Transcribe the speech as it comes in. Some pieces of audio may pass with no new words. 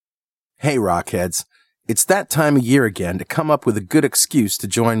Hey, Rockheads. It's that time of year again to come up with a good excuse to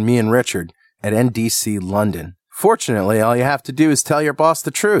join me and Richard at NDC London. Fortunately, all you have to do is tell your boss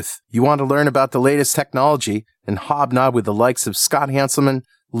the truth. You want to learn about the latest technology and hobnob with the likes of Scott Hanselman,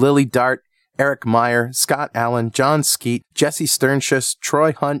 Lily Dart, Eric Meyer, Scott Allen, John Skeet, Jesse Sternschus,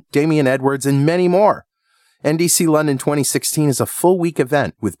 Troy Hunt, Damian Edwards, and many more. NDC London 2016 is a full-week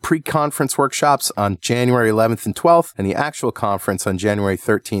event with pre-conference workshops on January 11th and 12th and the actual conference on January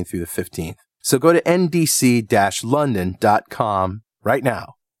 13th through the 15th. So go to ndc-london.com right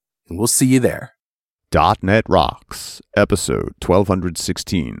now, and we'll see you there. .NET Rocks, episode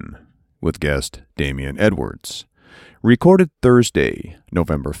 1216, with guest Damian Edwards. Recorded Thursday,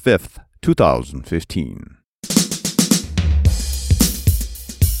 November 5th, 2015.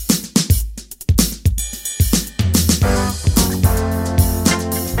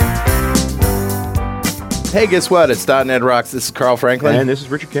 Hey, guess what? It's .NET Rocks. This is Carl Franklin. And this is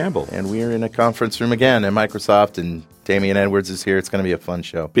Richard Campbell. And we are in a conference room again at Microsoft, and Damian Edwards is here. It's going to be a fun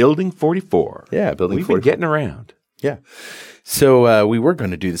show. Building 44. Yeah, Building 44. We've been getting around. Yeah. So we were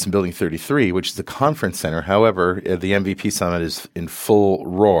going to do this in Building 33, which is the conference center. However, the MVP Summit is in full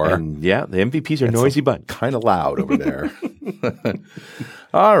roar. And yeah, the MVPs are noisy bunch. Kind of loud over there.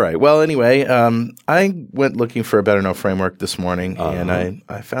 All right. Well, anyway, I went looking for a Better Know framework this morning, and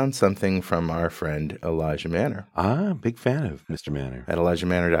I found something from our friend Elijah Manor. Big fan of Mr. Manor. At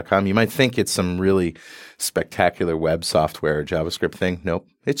ElijahManor.com. You might think it's some really spectacular web software JavaScript thing. Nope.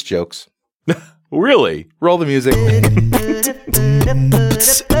 It's jokes. Really? Roll the music.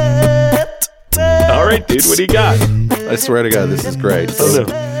 All right, dude. What do you got? I swear to God, this is great. Oh,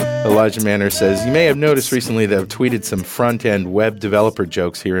 no. Elijah Manor says, you may have noticed recently that I've tweeted some front-end web developer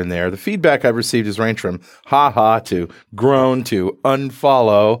jokes here and there. The feedback I've received has ranged from ha-ha to groan to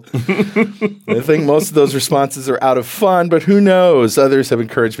unfollow. I think most of those responses are out of fun, but who knows? Others have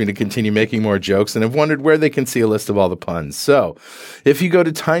encouraged me to continue making more jokes and have wondered where they can see a list of all the puns. So if you go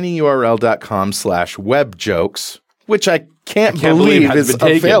to tinyurl.com/webjokes, which I can't believe is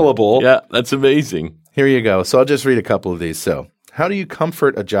available. Yeah, that's amazing. Here you go. So I'll just read a couple of these. So, how do you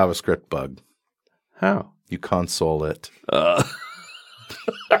comfort a JavaScript bug? How? You console it. Oh,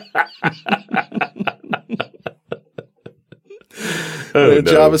 When a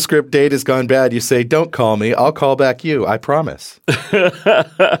JavaScript date has gone bad, you say, don't call me. I'll call back you. I promise. All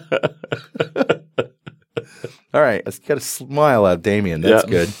right. Let's get a smile out of Damian. That's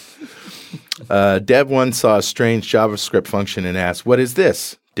good. Dev 1 saw a strange JavaScript function and asked, what is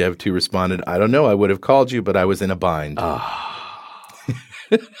this? Dev 2 responded, I don't know. I would have called you, but I was in a bind.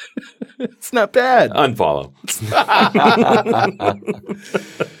 It's not bad. Unfollow.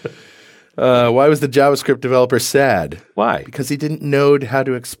 Why was the JavaScript developer sad? Why? Because he didn't know how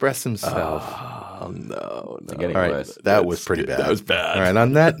to express himself. Oh, no. All right, that was pretty bad. That was bad. All right,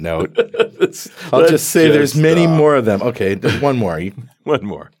 on that note, I'll just say there's many more of them. Okay, one more. One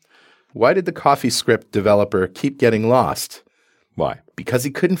more. Why did the CoffeeScript developer keep getting lost? Why? Because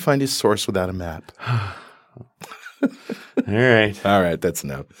he couldn't find his source without a map. All right. All right, that's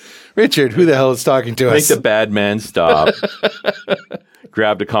enough. Richard, who the hell is talking to us? Make the bad man stop.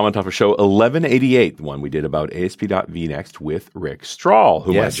 Grabbed a comment off of show 1188, the one we did about ASP.vNext with Rick Strahl,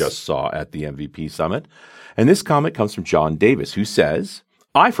 whom I just saw at the MVP Summit. And this comment comes from John Davis, who says,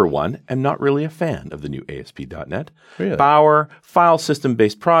 I, for one, am not really a fan of the new ASP.NET. Really? Bower, file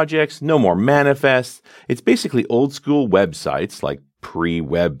system-based projects, no more manifests. It's basically old-school websites like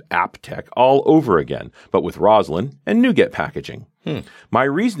pre-web app tech all over again, but with Roslyn and NuGet packaging. My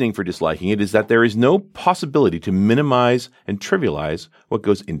reasoning for disliking it is that there is no possibility to minimize and trivialize what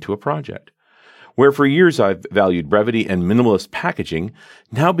goes into a project. Where for years I've valued brevity and minimalist packaging,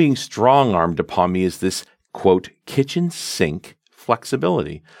 now being strong-armed upon me is this, quote, kitchen sink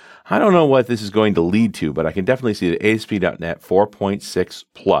flexibility. I don't know what this is going to lead to, but I can definitely see that ASP.NET 4.6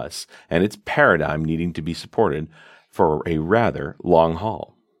 Plus and its paradigm needing to be supported for a rather long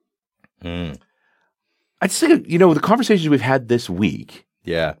haul. I just think, the conversations we've had this week.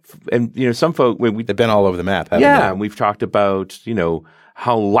 Yeah. And, some folk, they've been all over the map, haven't they? Yeah. And we've talked about,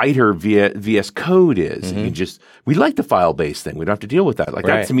 how lighter VS Code is. We like the file-based thing. We don't have to deal with that. Like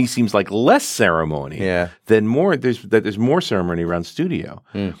that to me seems like less ceremony than more. There's more ceremony around Studio.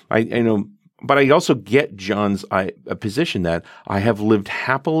 But I also get John's position that I have lived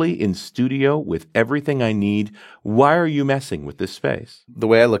happily in Studio with everything I need. Why are you messing with this space? The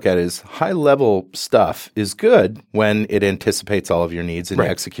way I look at it is high-level stuff is good when it anticipates all of your needs and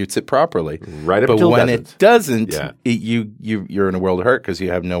executes it properly. Right up but until when it doesn't, you're in a world of hurt because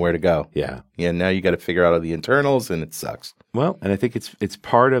you have nowhere to go. Yeah. And now you got to figure out all the internals, and it sucks. Well, and I think it's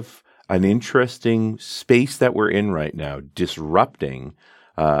part of an interesting space that we're in right now, disrupting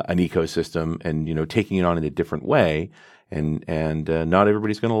an ecosystem and, taking it on in a different way. And not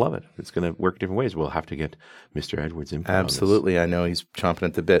everybody's going to love it. It's going to work different ways. We'll have to get Mr. Edwards' input on this. Absolutely. I know he's chomping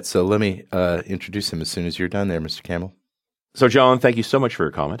at the bit. So let me introduce him as soon as you're done there, Mr. Campbell. So, John, thank you so much for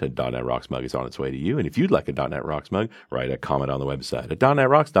your comment. A .NET Rocks mug is on its way to you. And if you'd like a .NET Rocks mug, write a comment on the website at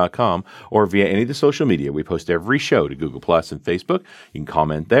 .NETRocks.com or via any of the social media. We post every show to Google Plus and Facebook. You can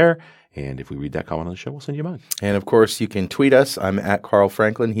comment there. And if we read that comment on the show, we'll send you a mug. And, of course, you can tweet us. I'm at Carl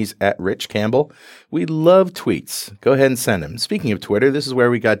Franklin. He's at Rich Campbell. We love tweets. Go ahead and send them. Speaking of Twitter, this is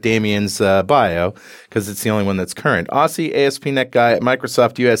where we got Damian's bio because it's the only one that's current. Aussie ASP.NET guy at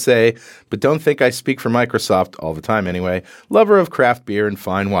Microsoft USA, but don't think I speak for Microsoft all the time anyway. Lover of craft beer and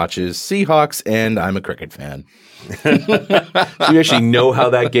fine watches, Seahawks, and I'm a cricket fan. So you actually know how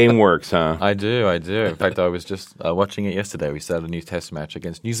that game works, huh? I do. In fact, I was just watching it yesterday. We started a new test match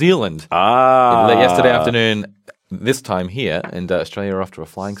against New Zealand. Yesterday afternoon, this time here, and Australia are off to a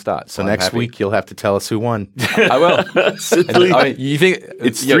flying start. So next week you'll have to tell us who won. I will. You think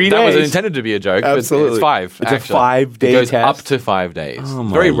it's 3 days? That was intended to be a joke. Absolutely. But it's 5. It's actually. A 5-day It goes test? up to 5 days. Oh,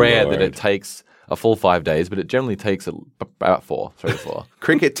 it's very rare Lord. that it takes a full 5 days, but it generally takes about 3 to 4.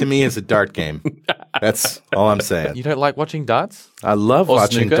 Cricket to me is a dart game. That's all I'm saying. You don't like watching darts? I love Or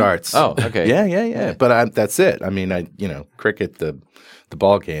watching snooker? darts. Oh, okay. Yeah. But that's it. I mean, cricket, the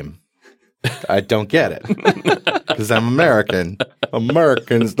ball game. I don't get it because I'm American.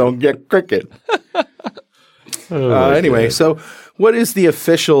 Americans don't get cricket. Anyway, so what is the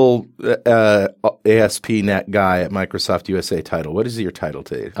official ASP.NET guy at Microsoft USA title? What is your title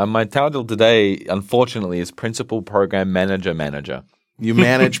today? My title today, unfortunately, is Principal Program Manager. You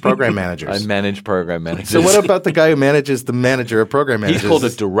manage program managers. I manage program managers. So what about the guy who manages the manager of program managers? He's called a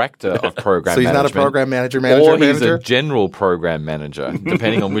director of program management. So he's not a program manager? Or he's a general program manager,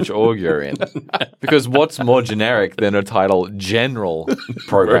 depending on which org you're in. Because what's more generic than a title general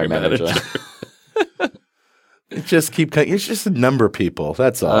program manager? It's just it's just a number, people.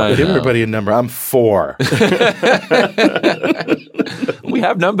 That's all. Give everybody a number. I'm 4. We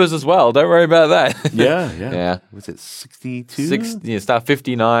have numbers as well. Don't worry about that. Yeah. Was it 62? Start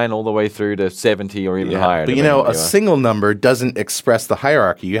 59 all the way through to 70 or even higher. But a single number doesn't express the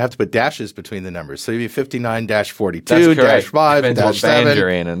hierarchy. You have to put dashes between the numbers. So you have 59-42, -5, Depends what band -7. you're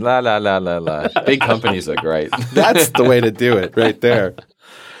in, and la la la la la. Big companies are great. That's the way to do it right there.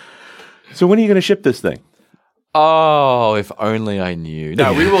 So when are you going to ship this thing? Oh, if only I knew.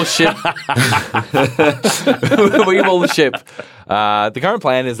 No, we will ship. We will ship. The current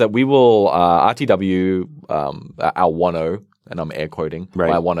plan is that we will RTW our 1.0, and I'm air quoting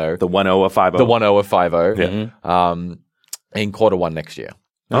my 1.0. The 1.0 of 5.0. The 1.0 of 5.0. Yeah. In Q1 next year.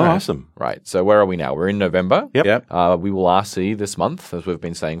 Oh, awesome. Right. So where are we now? We're in November. Yep. We will RC this month, as we've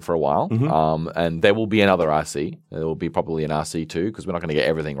been saying for a while. And there will be another RC. There will be probably an RC2 because we're not going to get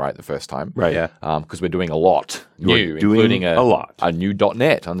everything right the first time. Right. Yeah. Because we're doing a lot new, doing including a lot. a new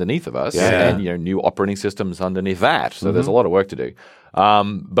 .NET underneath of us, Yeah. and new operating systems underneath that. So there's a lot of work to do.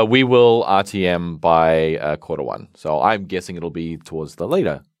 But we will RTM by Q1. So I'm guessing it'll be towards the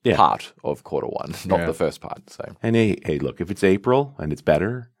later part of Q1, not the first part. So. And hey, look, if it's April and it's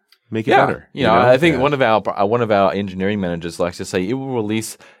better, make it better. I think one of our engineering managers likes to say it will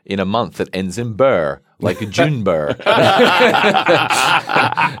release in a month that ends in burr, like a June burr.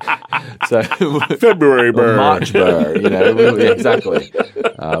 So February burr, March burr. Exactly.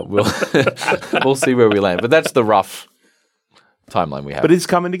 We'll see where we land, but that's the rough timeline we have. But it's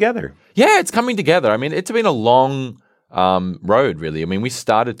coming together. Yeah, it's coming together. I mean, it's been a long road, really. I mean, we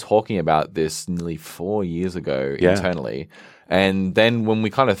started talking about this nearly 4 years ago internally. And then when we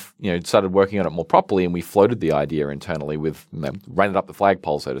kind of started working on it more properly and we floated the idea internally with ran it up the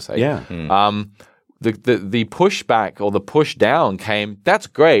flagpole, so to say. Yeah. The pushback or the push down came, that's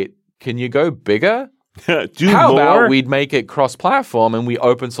great. Can you go bigger? How about we'd make it cross-platform and we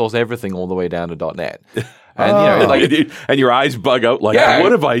open source everything all the way down to .NET? And and your eyes bug out like,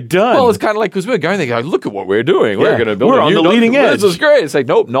 what have I done? Well, it's kind of like because we're going there, going, look at what we're doing. We're going to build. We're on the leading edge. This is great. It's like,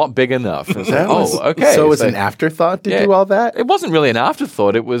 nope, not big enough. It's like, okay. So it was an afterthought to do all that? It wasn't really an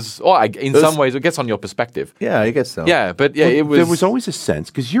afterthought. It was, in some ways, it gets on your perspective. Yeah, I guess so. Yeah, but it was. There was always a sense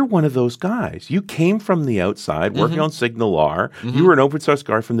because you're one of those guys. You came from the outside working on Signal R. You were an open source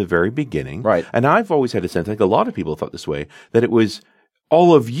guy from the very beginning, right? And I've always had a sense, I think a lot of people thought this way, that it was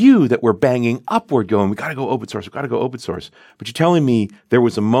all of you that were banging upward going, we got to go open source, we got to go open source. But you're telling me there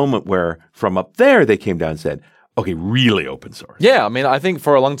was a moment where from up there they came down and said, okay, really open source. Yeah, I mean, I think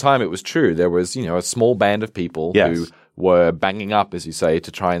for a long time it was true. There was, a small band of people who were banging up, as you say,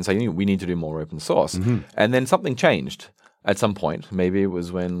 to try and say, we need to do more open source. And then something changed. at some point. Maybe it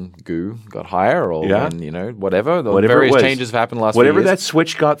was when Goo got higher or when, whatever. The Whatever various changes have happened last Whatever few years. that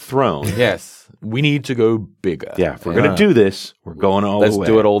switch got thrown. Yes. We need to go bigger. Yeah, if we're going to do this, we're going all the way. Let's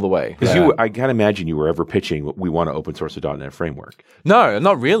do it all the way. Because I can't imagine you were ever pitching, we want to open source a .NET framework. No,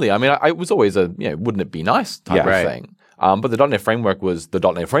 not really. I mean, it was always a, wouldn't it be nice type of thing. But the .NET framework was the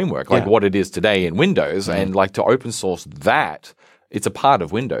 .NET framework, like what it is today in Windows. And like to open source that, it's a part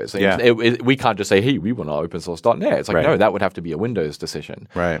of Windows. We can't just say, hey, we want to open source .NET. It's like, no, that would have to be a Windows decision.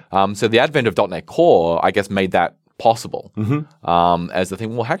 Right. So the advent of .NET Core, I guess, made that possible as the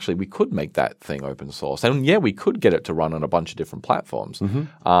thing. Well, actually, we could make that thing open source. And we could get it to run on a bunch of different platforms and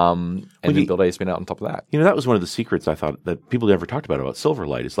then build ASP.NET on top of that. That was one of the secrets I thought that people never talked about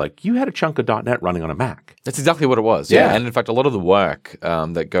Silverlight. Is like you had a chunk of .NET running on a Mac. That's exactly what it was. Yeah. And in fact, a lot of the work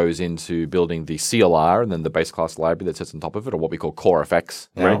that goes into building the CLR and then the base class library that sits on top of it, or what we call CoreFX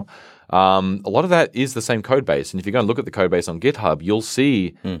now, a lot of that is the same code base. And if you go and look at the code base on GitHub, you'll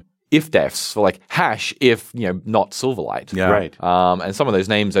see if-defs for like hash if, not Silverlight. Yeah. Right. And some of those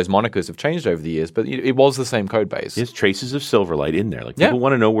names, those monikers have changed over the years, but it was the same code base. There's traces of Silverlight in there. Like people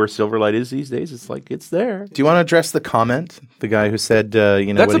want to know where Silverlight is these days. It's like, it's there. Do you want to address the comment? The guy who said,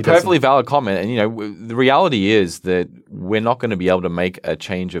 That's a perfectly valid comment. And, the reality is that we're not going to be able to make a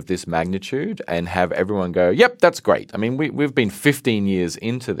change of this magnitude and have everyone go, yep, that's great. I mean, we've been 15 years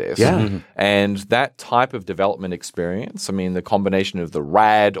into this. Yeah. And that type of development experience, I mean, the combination of the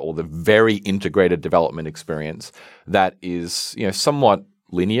RAD or the very integrated development experience that is, somewhat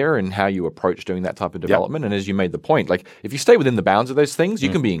linear in how you approach doing that type of development. And as you made the point, like if you stay within the bounds of those things, you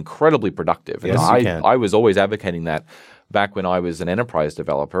can be incredibly productive. And I was always advocating that back when I was an enterprise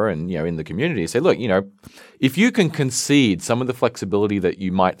developer and, in the community, say, look, if you can concede some of the flexibility that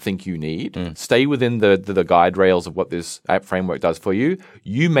you might think you need, stay within the guide rails of what this app framework does for you,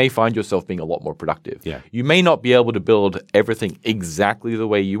 you may find yourself being a lot more productive. Yeah. You may not be able to build everything exactly the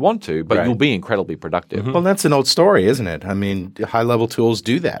way you want to, but you'll be incredibly productive. Well, that's an old story, isn't it? I mean, high-level tools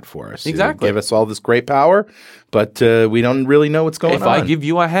do that for us. Exactly. They give us all this great power, but we don't really know what's going on. If I give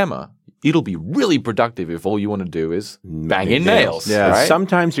you a hammer, it'll be really productive if all you want to do is bang in nails. Yeah. Right?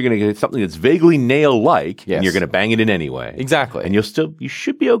 Sometimes you're going to get something that's vaguely nail-like, and you're going to bang it in anyway. Exactly. And you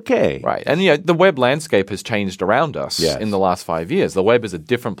should be okay. Right. And the web landscape has changed around us in the last 5 years. The web is a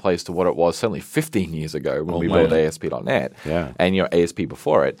different place to what it was certainly 15 years ago when we built ASP.NET and ASP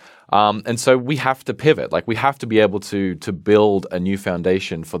before it. And so we have to pivot. Like we have to be able to build a new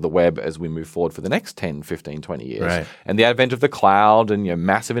foundation for the web as we move forward for the next 10, 15, 20 years. Right. And the advent of the cloud and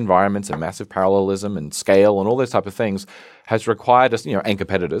massive environments and massive parallelism and scale and all those type of things has required us, and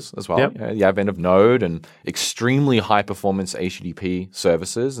competitors as well. Yep. The advent of Node and extremely high performance HTTP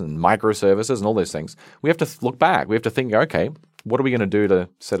services and microservices and all those things. We have to look back. We have to think, okay, what are we going to do to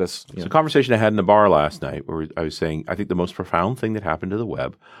set us? It's a conversation I had in the bar last night where I was saying I think the most profound thing that happened to the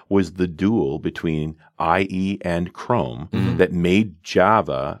web was the duel between IE and Chrome that made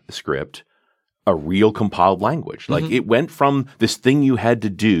JavaScript a real compiled language. Like it went from this thing you had to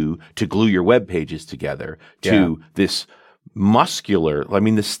do to glue your web pages together to this muscular. I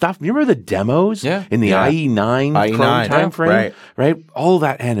mean, the stuff. Remember the demos in the IE9 Chrome timeframe? Right. All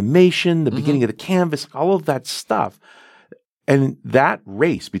that animation, the beginning of the canvas, all of that stuff. And that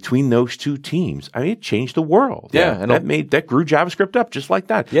race between those two teams, I mean, it changed the world. Yeah. And that grew JavaScript up just like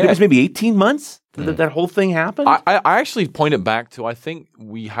that. Yeah. It was maybe 18 months that whole thing happened. I actually point it back to, I think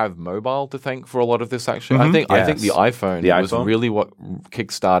we have mobile to thank for a lot of this, actually. I think the iPhone was really what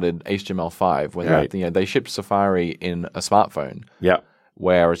kickstarted HTML5 when they shipped Safari in a smartphone. Yeah.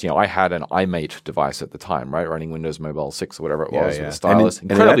 Whereas, I had an iMate device at the time, right, running Windows Mobile 6 or whatever it was, with a stylus.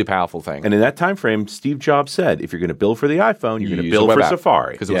 Incredibly powerful thing. And in that time frame, Steve Jobs said, if you're going to build for the iPhone, you're going to build for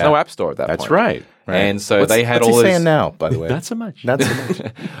Safari. Because there was no App Store at that point. That's right. And so they had what's all he saying now, by the way? Not so much. Not so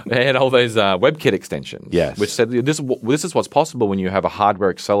much. They had all those WebKit extensions, which said this is what's possible when you have a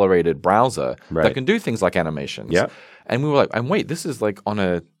hardware-accelerated browser that can do things like animations. Yeah. And we were like, and wait, this is like on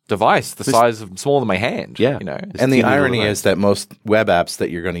a device the size of smaller than my hand. Yeah. And the irony is that most web apps that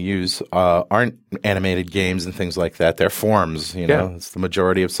you're going to use aren't animated games and things like that. They're forms. It's the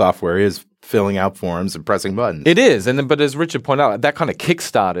majority of software is filling out forms and pressing buttons. It is. But as Richard pointed out, that kind of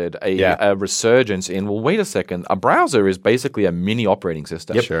kickstarted a resurgence in, well, wait a second, a browser is basically a mini operating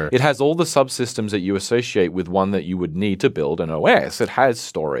system. Yep. Sure. It has all the subsystems that you associate with one that you would need to build an OS. It has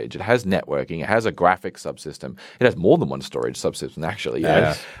storage. It has networking. It has a graphics subsystem. It has more than one storage subsystem, actually.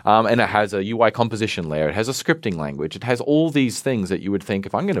 Yeah. And it has a UI composition layer. It has a scripting language. It has all these things that you would think,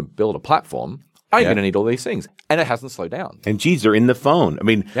 if I'm going to build a platform, I'm going to need all these things. And it hasn't slowed down. And geez, they're in the phone. I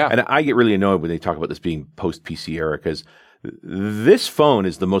mean, and I get really annoyed when they talk about this being post-PC era because this phone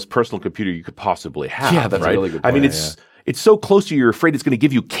is the most personal computer you could possibly have. Yeah, that's right? a really good I point. mean, it's so close to you, you're afraid it's going to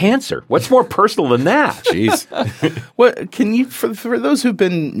give you cancer. What's more personal than that? Jeez. What can you for those who've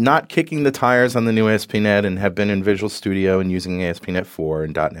been not kicking the tires on the new ASP.NET and have been in Visual Studio and using ASP.NET 4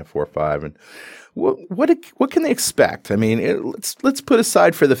 and .NET 4.5 and what can they expect? I mean, let's put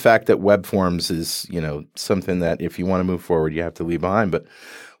aside for the fact that web forms is something that if you want to move forward you have to leave behind, but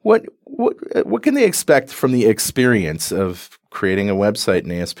what can they expect from the experience of creating a website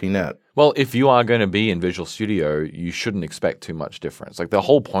in ASP.NET? Well, if you are going to be in Visual Studio, you shouldn't expect too much difference. Like the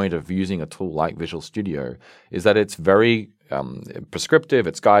whole point of using a tool like Visual Studio is that it's very prescriptive,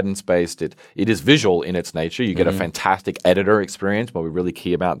 it's guidance-based, it is visual in its nature. You get a fantastic editor experience, but we're really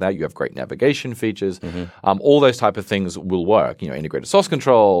key about that. You have great navigation features. All those type of things will work. Integrated source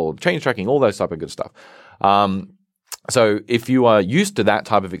control, change tracking, all those type of good stuff. So if you are used to that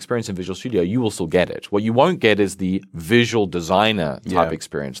type of experience in Visual Studio, you will still get it. What you won't get is the visual designer type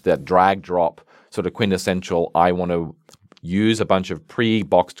experience, that drag drop sort of quintessential, I want to use a bunch of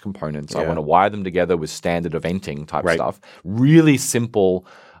pre-boxed components. I want to wire them together with standard eventing type stuff. Really simple,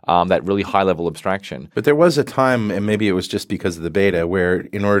 that really high-level abstraction. But there was a time, and maybe it was just because of the beta, where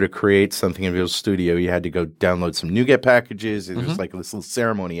in order to create something in Visual Studio, you had to go download some NuGet packages. It was like this little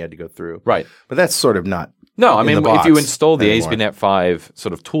ceremony you had to go through. Right. But that's sort of not No, I mean, if you install the anymore. ASP.NET 5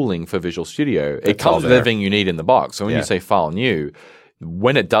 sort of tooling for Visual Studio, it comes with everything you need in the box. So when you say file new,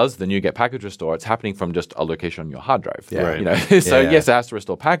 when it does the NuGet package restore, it's happening from just a location on your hard drive. Yeah. Right. So yes, it has to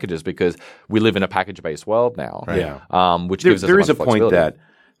restore packages because we live in a package-based world now. Right. Yeah. Which gives us there a is a bunch of point flexibility. that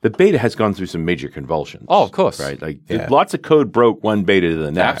the beta has gone through some major convulsions. Oh, of course. Right. Like lots of code broke one beta to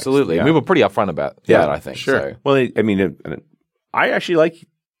the next. Absolutely. Yeah. We were pretty upfront about that, I think. Sure. So. Well, I mean, I actually like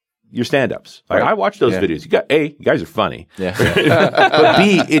your stand-ups. Like, I watch those videos. You guys are funny. Yeah. But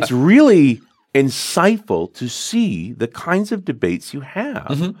B, it's really insightful to see the kinds of debates you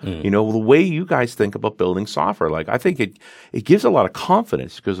have. The way you guys think about building software. Like, I think it gives a lot of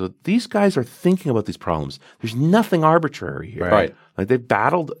confidence because these guys are thinking about these problems. There's nothing arbitrary here. Right. Like they've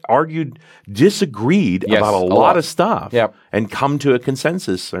battled, argued, disagreed Yes, about a lot of stuff, Yep. and come to a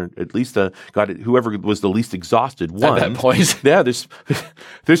consensus, or at least whoever was the least exhausted won. At that point. Yeah,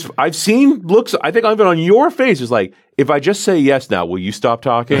 there's I've seen looks. I think even on your face is like, if I just say yes now, will you stop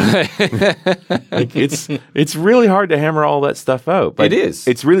talking? Like it's really hard to hammer all that stuff out. But It is.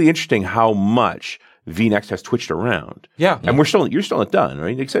 It's really interesting how much vNext has twitched around. Yeah. And you're still not done,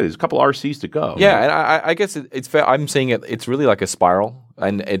 right? Like I said, there's a couple RCs to go. Yeah, and I guess it's fair. I'm seeing it. It's really like a spiral,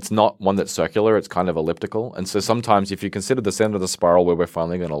 and it's not one that's circular. It's kind of elliptical. And so sometimes, if you consider the center of the spiral where we're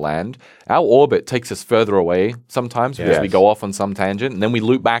finally going to land, our orbit takes us further away sometimes because we go off on some tangent, and then we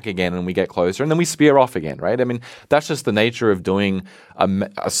loop back again, and we get closer, and then we spear off again. Right? I mean, that's just the nature of doing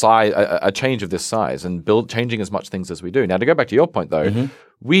a change of this size and changing as much things as we do. Now, to go back to your point, though.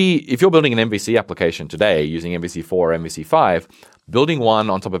 If you're building an MVC application today using MVC4 or MVC5, building one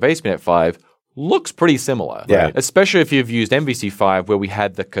on top of ASP.NET 5 looks pretty similar. Yeah. Especially if you've used MVC5 where we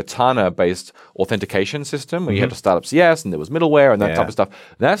had the Katana-based authentication system where you had to start up CS and there was middleware and that type of stuff.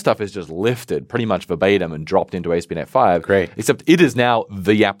 That stuff is just lifted pretty much verbatim and dropped into ASP.NET 5. Great. Except it is now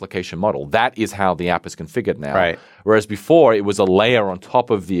the application model. That is how the app is configured now. Right. Whereas before it was a layer on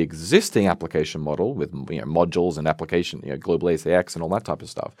top of the existing application model with modules and application, global ACX and all that type of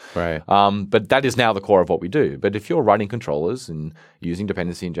stuff. Right. But that is now the core of what we do. But if you're writing controllers and using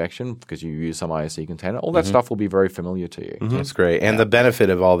dependency injection because you use some ISC container, all that stuff will be very familiar to you. That's great. And the benefit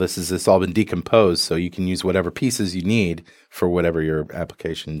of all this is it's all been decomposed, so you can use whatever pieces you need for whatever your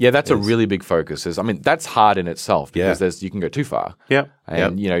application Yeah, that's is. a really big focus. That's hard in itself because you can go too far. Yeah.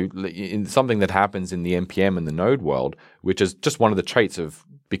 And, in something that happens in the NPM and the Node world, which is just one of the traits of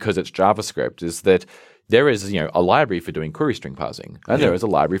because it's JavaScript, is that there is a library for doing query string parsing, and there is a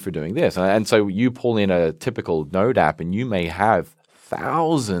library for doing this. And so you pull in a typical Node app, and you may have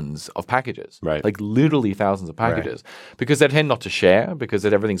thousands of packages, right? Like literally thousands of packages, because they tend not to share because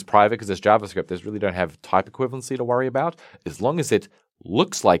everything's private. Because there's JavaScript, they really don't have type equivalency to worry about. As long as it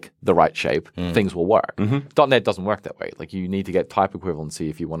looks like the right shape, things will work. .NET doesn't work that way. Like you need to get type equivalency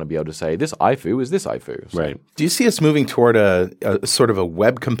if you want to be able to say this IFU is this IFU. So. Right. Do you see us moving toward a sort of a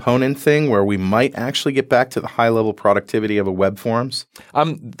web component thing where we might actually get back to the high level productivity of a web forms?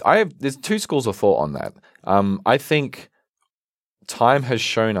 There's two schools of thought on that. I think time has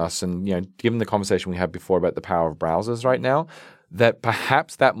shown us, and given the conversation we had before about the power of browsers right now, that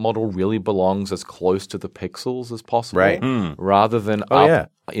perhaps that model really belongs as close to the pixels as possible, right? Rather than up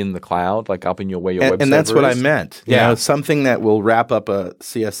in the cloud, like up in where your web server is. And that's what I meant. Something that will wrap up a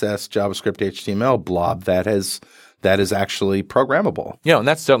CSS, JavaScript, HTML blob that has that is actually programmable. Yeah, and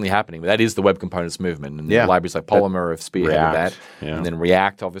that's certainly happening. That is the web components movement. And libraries like Polymer have spearheaded that. Yeah. And then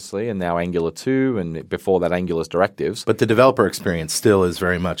React, obviously, and now Angular 2, and before that, Angular's directives. But the developer experience still is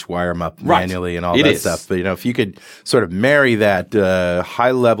very much wire them up manually and all that stuff. But, if you could sort of marry that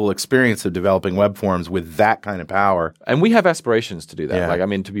high-level experience of developing web forms with that kind of power. And we have aspirations to do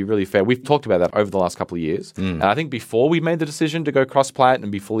that. To be really fair, we've talked about that over the last couple of years. And I think before we made the decision to go cross-plat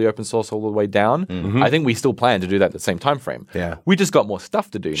and be fully open source all the way down, I think we still plan to do that at the same time frame. Yeah. We just got more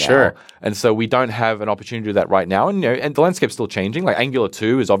stuff to do now. And so we don't have an opportunity to do that right now. And, and the landscape's still changing. Like Angular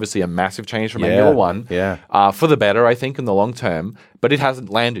 2 is obviously a massive change from Angular 1. For the better, I think, in the long term. But it hasn't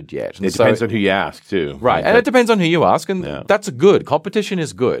landed yet. And it depends on who you ask, too. Right. And it depends on who you ask. And that's good. Competition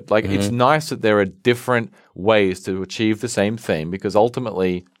is good. Like, it's nice that there are different ways to achieve the same thing because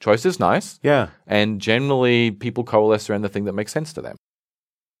ultimately choice is nice. Yeah. And generally people coalesce around the thing that makes sense to them.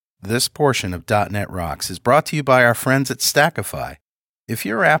 This portion of .NET Rocks is brought to you by our friends at Stackify. If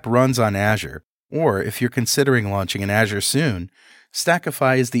your app runs on Azure, or if you're considering launching in Azure soon,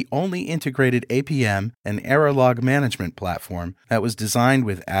 Stackify is the only integrated APM and error log management platform that was designed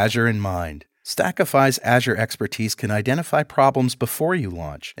with Azure in mind. Stackify's Azure expertise can identify problems before you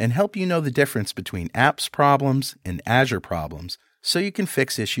launch and help you know the difference between apps problems and Azure problems so you can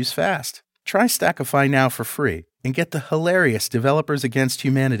fix issues fast. Try Stackify now for free and get the hilarious Developers Against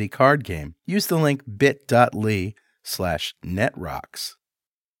Humanity card game. Use the link bit.ly/netrocks.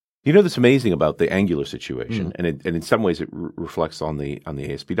 That's amazing about the Angular situation, and in some ways it reflects on the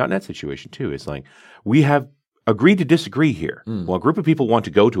ASP.NET situation too. It's like we have agreed to disagree here. Well, a group of people want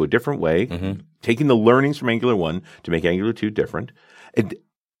to go to a different way, taking the learnings from Angular 1 to make Angular 2 different. And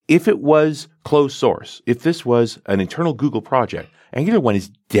if it was closed source, if this was an internal Google project, Angular 1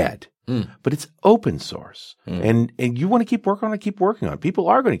 is dead. But it's open source. And you want to keep working on it, keep working on it. People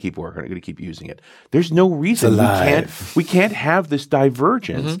are going to keep working on it, going to keep using it. There's no reason we can't have this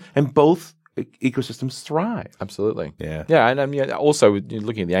divergence and both ecosystems thrive. Absolutely. Yeah. Yeah. And also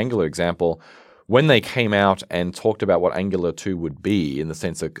looking at the Angular example, when they came out and talked about what Angular 2 would be in the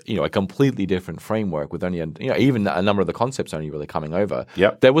sense of, a completely different framework with only, even a number of the concepts only really coming over,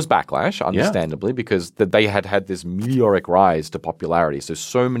 there was backlash, understandably, because they had this meteoric rise to popularity.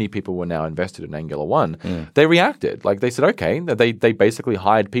 So many people were now invested in Angular 1. They reacted. Like they said, okay, they basically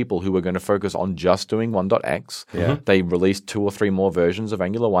hired people who were going to focus on just doing 1.x. They released 2 or 3 more versions of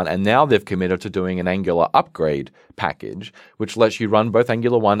Angular 1, and now they've committed to doing an Angular upgrade package, which lets you run both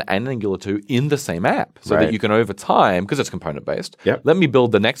Angular 1 and Angular 2 in the same app so that you can over time, because it's component based, let me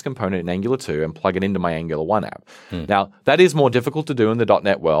build the next component in Angular 2 and plug it into my Angular 1 app. Now, that is more difficult to do in the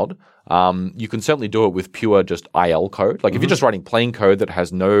 .NET world. You can certainly do it with pure just IL code. Like if you're just writing plain code that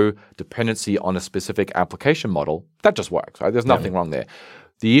has no dependency on a specific application model, that just works. Right? There's nothing wrong there.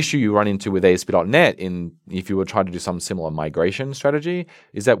 The issue you run into with ASP.NET if you were trying to do some similar migration strategy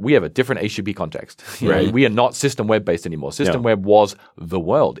is that we have a different HTTP context. We are not system web based anymore. System web was the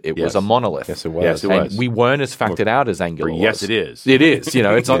world. It was a monolith. Yes, it was. Yes, it was. And we weren't as factored out as Angular was. Yes, it is. It is.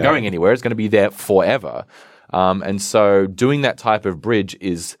 It's not going anywhere. It's going to be there forever. And so doing that type of bridge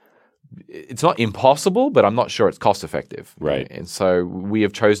it's not impossible, but I'm not sure it's cost effective. Right. And so we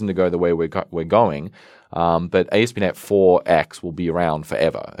have chosen to go the way we're going. But ASP.NET 4X will be around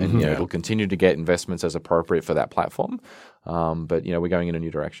forever, and it'll continue to get investments as appropriate for that platform. But we're going in a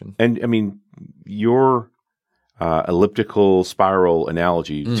new direction. And I mean, your elliptical spiral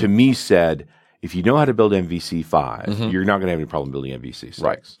analogy to me said, if you know how to build MVC 5, you're not going to have any problem building MVC 6.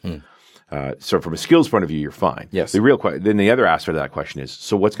 Right. So from a skills point of view, you're fine. Yes. Then the other aspect of that question is,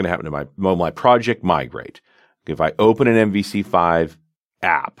 so what's going to happen to my project migrate? If I open an MVC 5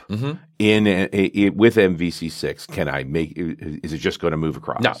 app with MVC 6, can I is it just going to move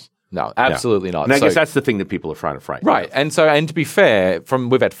across? No, absolutely not. And I guess that's the thing that people are trying to frighten. Right. And to be fair,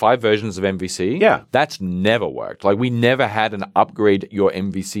 we've had 5 versions of MVC. That's never worked. Like we never had an upgrade your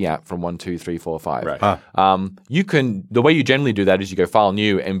MVC app from 1, 2, 3, 4, 5. Right. The way you generally do that is you go file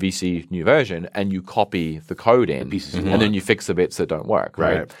new MVC new version and you copy the code in and then you fix the bits that don't work.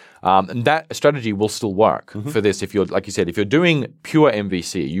 Right. And that strategy will still work for this. If you're, like you said, if you're doing pure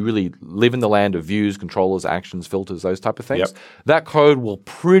MVC, you really live in the land of views, controllers, actions, filters, those type of things. That code will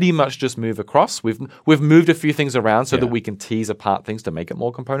pretty much just move across. We've moved a few things around so that we can tease apart things to make it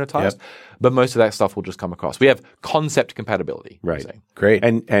more componentized. But most of that stuff will just come across. We have concept compatibility. Right. Great.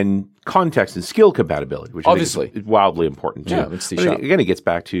 And context and skill compatibility, which obviously I think is wildly important too. Yeah, it's C#. Again, it gets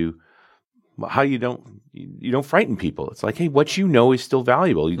back to how you don't frighten people. It's like, hey, what you know is still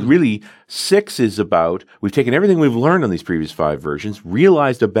valuable. Really, 6 is about, we've taken everything we've learned on these previous 5 versions,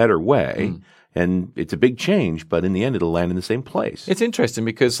 realized a better way, And it's a big change, but in the end, it'll land in the same place. It's interesting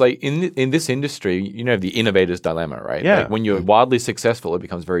because, like, in this industry, you know, the innovator's dilemma, right? Yeah. Like, when you're wildly successful, it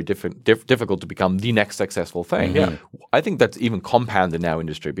becomes very difficult to become the next successful thing. Yeah. I think that's even compounded in our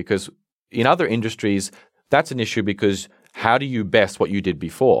industry because in other industries, that's an issue because how do you best what you did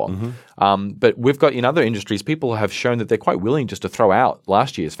before? But we've got in other industries, people have shown that they're quite willing just to throw out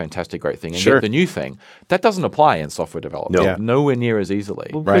last year's fantastic, great thing and get the new thing. That doesn't apply in software development. Nowhere near as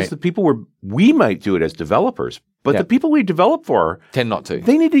easily. Well, because the people we might do it as developers, but the people we develop for tend not to.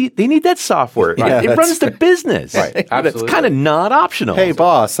 They need that software. It runs the business. Right. Absolutely. It's kind of not optional. Hey,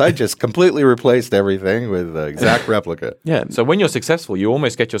 boss, I just completely replaced everything with the exact replica. Yeah. So when you're successful, you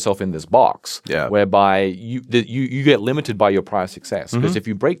almost get yourself in this box whereby you get limited by your prior success. Because if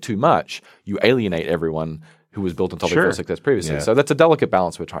you break too much, you alienate everyone who was built on top of your success previously. So that's a delicate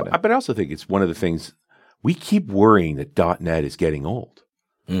balance we're trying to. But I also think it's one of the things we keep worrying that .NET is getting old,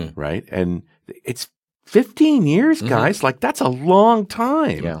 right? And it's 15 years, guys. Like, that's a long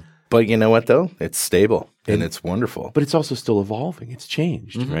time. Yeah. But you know what, though? It's stable and it's wonderful. But it's also still evolving. It's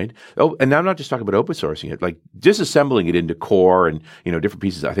changed, right? Oh, and now I'm not just talking about open sourcing it. Like, disassembling it into core and, different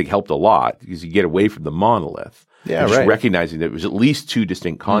pieces, I think helped a lot because you get away from the monolith. Yeah, just right. recognizing that it was at least two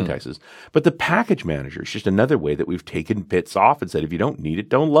distinct contexts. But the package manager is just another way that we've taken bits off and said, if you don't need it,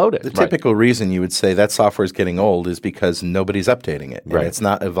 don't load it. The typical reason you would say that software is getting old is because nobody's updating it. And it's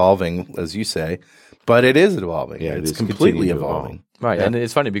not evolving, as you say, but it is evolving. Yeah, it's completely evolving. Right. And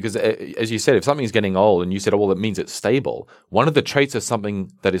it's funny because, as you said, if something's getting old and you said, oh, well, it means it's stable. One of the traits of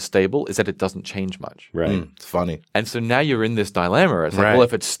something that is stable is that it doesn't change much. Right. It's funny. And so now you're in this dilemma. It's like, well,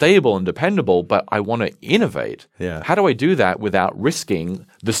 if it's stable and dependable, but I want to innovate, how do I do that without risking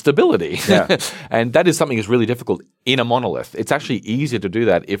the stability? Yeah. And that is something that's really difficult in a monolith. It's actually easier to do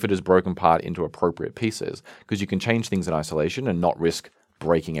that if it is broken apart into appropriate pieces because you can change things in isolation and not risk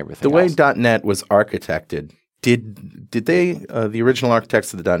breaking everything The way else. .NET was architected, did they, the original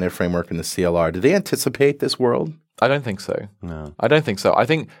architects of the .NET framework and the CLR, did they anticipate this world? I don't think so. No. I don't think so. I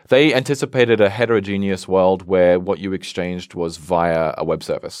think they anticipated a heterogeneous world where what you exchanged was via a web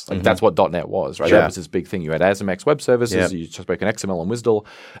service. Like that's what .NET was, right? Sure. That was this big thing. You had ASMX web services, you spoke in XML and WSDL,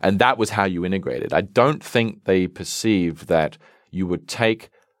 and that was how you integrated. I don't think they perceived that you would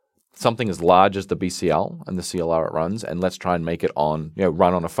take something as large as the BCL and the CLR it runs, and let's try and make it run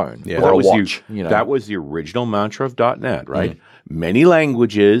on a phone or a watch. That was the original mantra of .NET, right? Many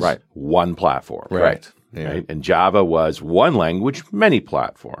languages, one platform. Right. Right. And Java was one language, many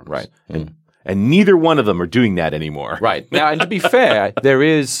platforms. Right. And neither one of them are doing that anymore. Right. Now, and to be fair,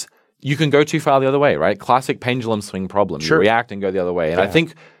 you can go too far the other way, right? Classic pendulum swing problem. You react and go the other way. And I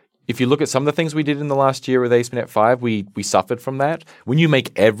think if you look at some of the things we did in the last year with ASP.NET 5, we suffered from that. When you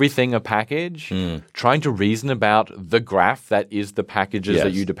make everything a package, trying to reason about the graph that is the packages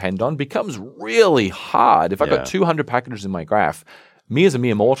that you depend on becomes really hard. If I've got 200 packages in my graph, me as a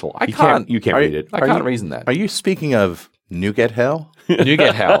mere mortal, you can't read it. I can't reason that. Are you speaking of NuGet Hell?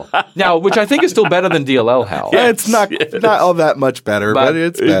 NuGet Hell. Now, which I think is still better than DLL Hell. Yeah, it's not all that much better, but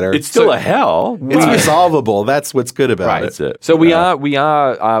it's better. It's still a hell. It's resolvable. That's what's good about it. That's it. So we are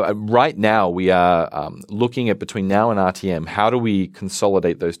right now we are looking at between now and RTM, how do we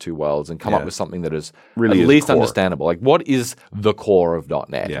consolidate those two worlds and come up with something that is really at least core. understandable? Like, what is the core of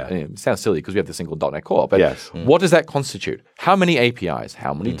 .NET? Yeah. I mean, it sounds silly because we have the single .NET core, but what does that constitute? How many APIs?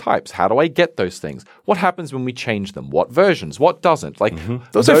 How many types? How do I get those things? What happens when we change them? What versions? What doesn't? Like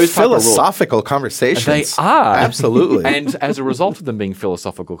Those are philosophical conversations. They are. Absolutely. And as a result of them being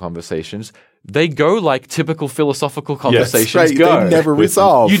philosophical conversations, they go like typical philosophical conversations go. They never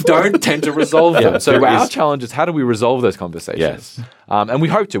resolve. You don't tend to resolve them. So our challenge is how do we resolve those conversations? Yes. And we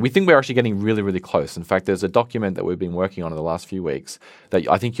hope to. We think we're actually getting really, really close. In fact, there's a document that we've been working on in the last few weeks that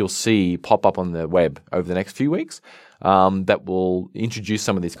I think you'll see pop up on the web over the next few weeks. That will introduce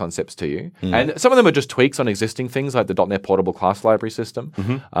some of these concepts to you. And some of them are just tweaks on existing things like the .NET Portable Class Library system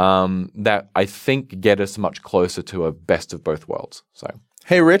that I think get us much closer to a best of both worlds. So,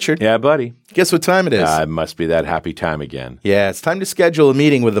 hey, Richard. Yeah, buddy. Guess what time it is? It must be that happy time again. Yeah, it's time to schedule a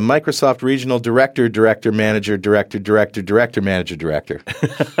meeting with the Microsoft Regional Director, Director, Manager, Director, Director, Director, Manager, Director.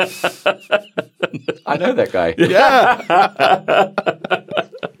 I know that guy. Yeah.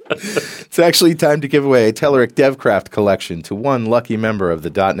 It's actually time to give away a Telerik DevCraft collection to one lucky member of the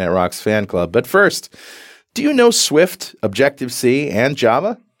 .NET Rocks fan club. But first, do you know Swift, Objective-C, and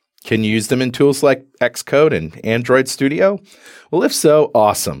Java? Can you use them in tools like Xcode and Android Studio? Well, if so,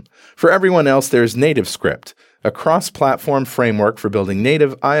 awesome. For everyone else, there's NativeScript, a cross-platform framework for building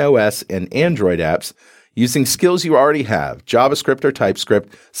native iOS and Android apps using skills you already have, JavaScript or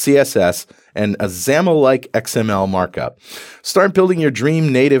TypeScript, CSS, and a XAML-like XML markup. Start building your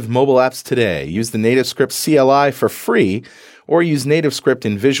dream native mobile apps today. Use the NativeScript CLI for free, or use NativeScript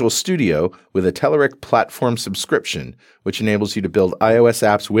in Visual Studio with a Telerik platform subscription, which enables you to build iOS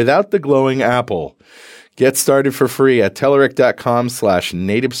apps without the glowing apple. Get started for free at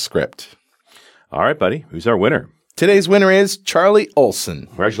telerik.com/nativescript. All right, buddy. Who's our winner? Today's winner is Charlie Olson.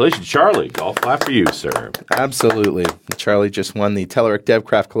 Congratulations, Charlie. Golf clap for you, sir. Absolutely. Charlie just won the Telerik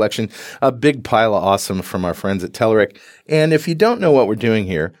DevCraft Collection, a big pile of awesome from our friends at Telerik. And if you don't know what we're doing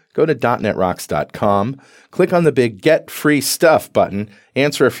here, go to .netrocks.com, click on the big Get Free Stuff button,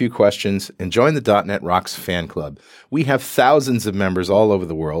 answer a few questions, and join the .NET Rocks fan club. We have thousands of members all over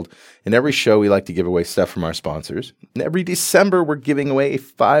the world. In every show, we like to give away stuff from our sponsors. And every December, we're giving away a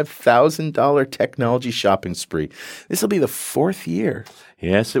 $5,000 technology shopping spree. This will be the 4th year.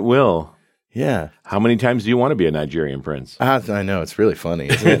 Yes, it will. Yeah. How many times do you want to be a Nigerian prince? I know. It's really funny,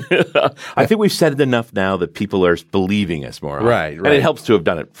 isn't it? I think we've said it enough now that people are believing us more. Right. And it helps to have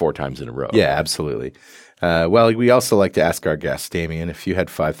done it 4 times in a row. Yeah, absolutely. Well, we also like to ask our guests, Damian, if you had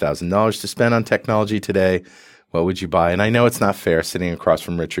 $5,000 to spend on technology today, what would you buy? And I know it's not fair sitting across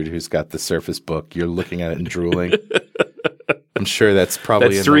from Richard, who's got the Surface Book. You're looking at it and drooling. I'm sure that's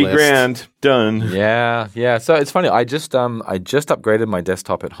probably That's in the list. $3,000 done. Yeah. So it's funny. I just upgraded my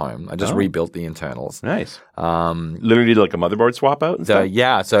desktop at home. I just rebuilt the internals. Nice. Literally did like a motherboard swap out and stuff?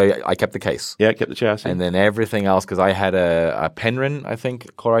 Yeah. So I kept the case. Yeah, kept the chassis. And then everything else, because I had a Penryn, I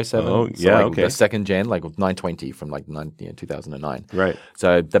think, Core i7. Oh, so yeah, like okay. the second gen, like 920 from like 2009. Right.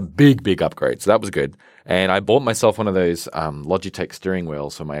 So the big upgrade. So that was good. And I bought myself one of those Logitech steering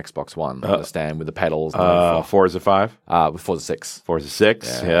wheels for my Xbox One. The stand with the pedals. And 4 5? with 4 to 6. 4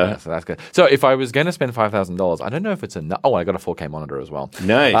 6. Yeah. So that's good. So if I was going to spend $5,000, I don't know if it's enough. Oh, I got a 4K monitor as well.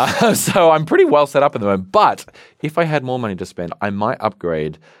 Nice. So I'm pretty well set up at the moment. But if I had more money to spend, I might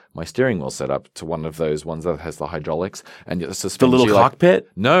upgrade my steering wheel setup to one of those ones that has the hydraulics and it suspends The little you cockpit?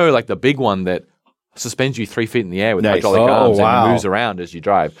 No, like the big one that suspends you 3 feet in the air with Nice. hydraulic arms wow. and moves around as you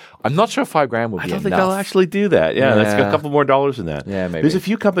drive. I'm not sure if $5,000 would be I don't enough. think they'll actually do that. Yeah, that's got Yeah. a couple more dollars in that. Yeah, maybe. There's a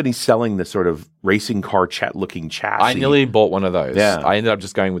few companies selling the sort of racing car looking chassis. I nearly bought one of those. Yeah. I ended up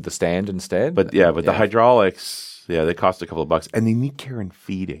just going with the stand instead. But the hydraulics, they cost a couple of bucks. And they need care and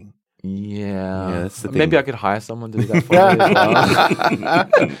feeding. Yeah, that's the thing. Maybe I could hire someone to do that for me as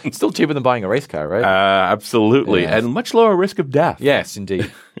well. It's still cheaper than buying a race car, right? Absolutely. Yeah. And much lower risk of death. Yes,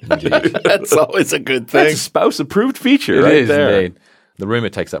 indeed. That's always a good thing. That's a spouse-approved feature It right is there. indeed. The rumor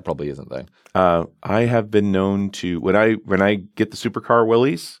takes that probably isn't, though. I have been known to, when I get the supercar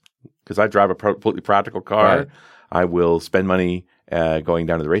willies, because I drive a completely practical car, Right. I will spend money going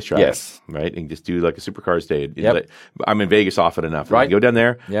down to the racetrack. Yes. Right? And just do like a supercars day. Yep. I'm in Vegas often enough. Right. You go down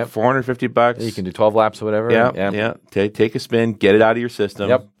there, Yep. $450. You can do 12 laps or whatever. Yeah. Take a spin, get it out of your system,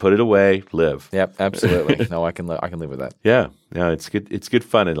 Yep. put it away, live. Yep, absolutely. No, I can live with that. Yeah. It's good. It's good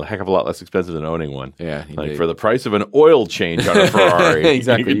fun and a heck of a lot less expensive than owning one. Yeah, Like indeed. for the price of an oil change on a Ferrari,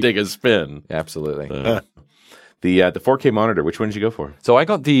 Exactly. you can take a spin. Absolutely. The 4K monitor, which one did you go for? So I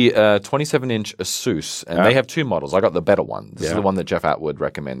got the 27-inch Asus, and they have 2 models. I got the better one. This is Yeah. the one that Jeff Atwood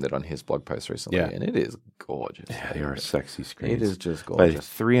recommended on his blog post recently, Yeah. and it is gorgeous. Yeah, they are sexy screens. It is just But gorgeous.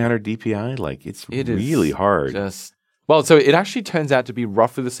 300 DPI, like it's It is really hard. Well, so it actually turns out to be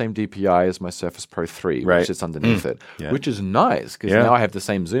roughly the same DPI as my Surface Pro 3, Right. which sits underneath it, Yeah. which is nice because Yeah. now I have the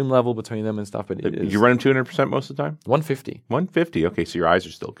same zoom level between them and stuff. But it is You run them 200% most of the time? 150. 150. Okay, so your eyes are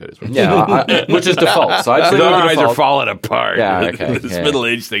still good as well. Yeah, which is default. So I'd say The look at eyes are default. falling apart. Yeah, okay, This yeah.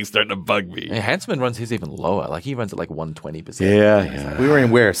 middle-aged thing's starting to bug me. And Hanselman runs his even lower. Like he runs at like 120%. Yeah. We were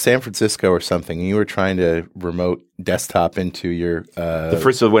in San Francisco or something, and you were trying to remote desktop into your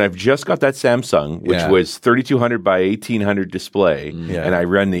So when I've just got that Samsung, which Yeah. was 3200 by 1800 display, Yeah. and I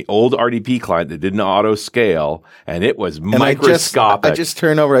ran the old RDP client that didn't auto scale, and it was and microscopic. I just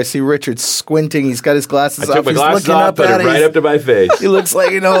turn over. I see Richard squinting. He's got his glasses I off. took my He's glasses looking off, up put at it it. right He's- up to my face. He looks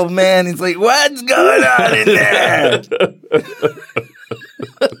like an old man. He's like, "What's going on in there?"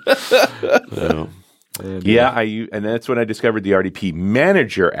 And that's when I discovered the RDP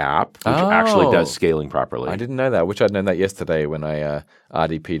Manager app, which actually does scaling properly. I didn't know that. Wish I'd known that yesterday when I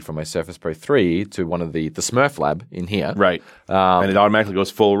RDP'd from my Surface Pro 3 to one of the Smurf Lab in here. Right. And it automatically goes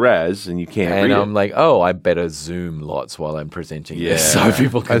full res, and you can't And read I'm it. like, I better zoom lots while I'm presenting this Yeah. so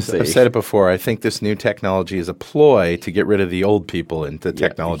people can see. I've said it before. I think this new technology is a ploy to get rid of the old people in the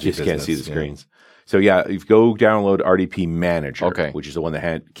technology You just can't see the business, you know. screens. So if you go download RDP Manager, Okay. which is the one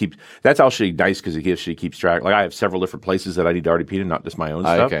that keeps. That's actually nice because it actually keeps track. Like I have several different places that I need to RDP to, not just my own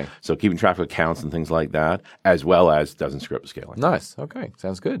stuff. Okay. So keeping track of accounts and things like that, as well as doesn't screw up the scaling. Nice. Okay.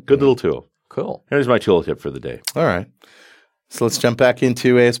 Sounds good. Good little tool. Cool. Here's my tooltip for the day. All right. So let's jump back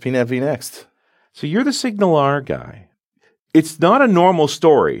into ASP.NET vNext. So you're the SignalR guy. It's not a normal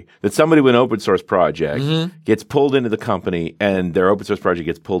story that somebody with an open source project gets pulled into the company and their open source project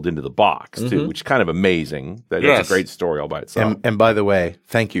gets pulled into the box, too, which is kind of amazing. That's a great story all by itself. And by the way,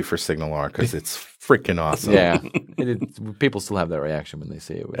 thank you for SignalR because it's freaking awesome. Yeah. People still have that reaction when they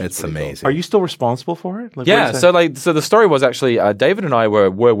see it. It's amazing. Are you still responsible for it? So the story was actually David and I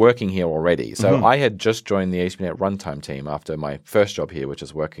were working here already. So I had just joined the ASP.NET runtime team after my first job here, which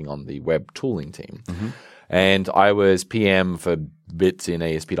is working on the web tooling team. And I was PM for bits in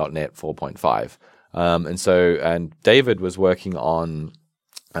ASP.NET 4.5. And David was working on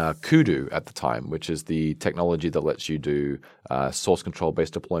Kudu at the time, which is the technology that lets you do source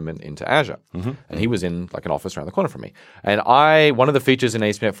control-based deployment into Azure. And he was in like an office around the corner from me. And one of the features in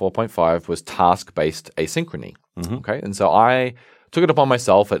ASP.NET 4.5 was task-based asynchrony. Okay, and so I took it upon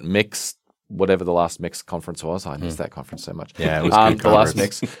myself at Mix, whatever the last Mix conference was. I missed that conference so much. Yeah, it was good the last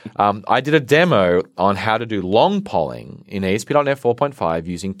Mix. I did a demo on how to do long polling in ASP.NET 4.5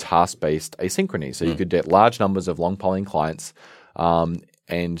 using task-based asynchrony. So you could get large numbers of long polling clients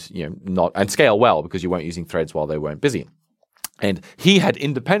and scale well because you weren't using threads while they weren't busy. And he had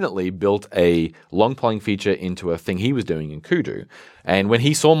independently built a long polling feature into a thing he was doing in Kudu. And when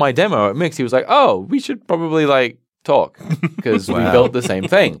he saw my demo at Mix, he was like, "Oh, we should probably talk because we built the same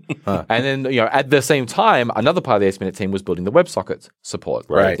thing." And then, at the same time, another part of the ASP.NET team was building the WebSockets support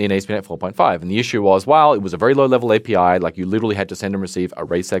in ASP.NET 4.5. And the issue was, it was a very low-level API. Like you literally had to send and receive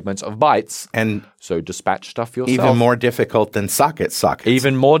array segments of bytes. And so dispatch stuff yourself. Even more difficult than sockets.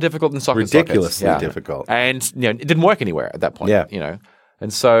 Even more difficult than sockets. Ridiculously difficult. And it didn't work anywhere at that point.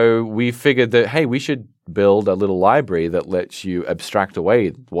 And so we figured that, hey, we should build a little library that lets you abstract away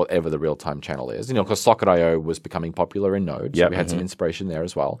whatever the real-time channel is. Because Socket.io was becoming popular in Node, so we had some inspiration there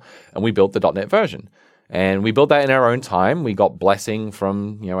as well. And we built the .NET version. And we built that in our own time. We got blessing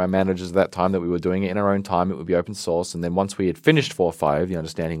from our managers at that time that we were doing it in our own time. It would be open source. And then once we had finished 4.5, the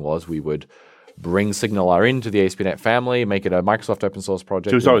understanding was we would bring SignalR into the ASP.NET family, make it a Microsoft open source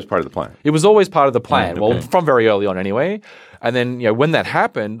project. So it was always part of the plan. It was always part of the plan. Well, from very early on anyway. And then, when that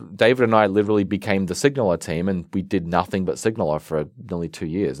happened, David and I literally became the SignalR team, and we did nothing but SignalR for nearly 2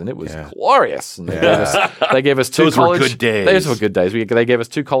 years, and it was glorious. And they gave us two Those college. Were good days. Those were good days. They gave us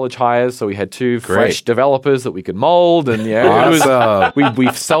 2 college hires, so we had 2 fresh developers that we could mold, and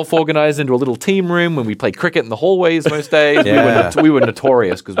we self-organized into a little team room when we played cricket in the hallways most days. We were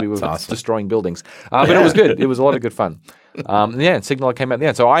notorious because we were destroying buildings, but it was good. It was a lot of good fun. And SignalR came out at the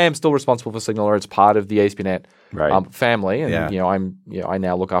end. So I am still responsible for SignalR. It's part of the ASP.NET family, and I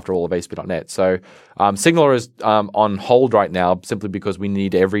now look after all of ASP.NET. So SignalR is on hold right now simply because we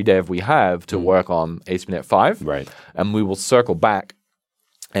need every dev we have to work on ASP.NET 5. Right. And we will circle back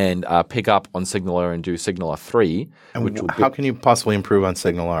and pick up on SignalR and do SignalR 3. And how can you possibly improve on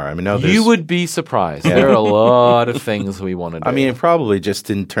SignalR? I mean, you would be surprised. There are a lot of things we want to do. I mean, probably just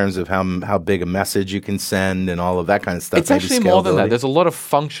in terms of how big a message you can send and all of that kind of stuff. It's actually more than that. There's a lot of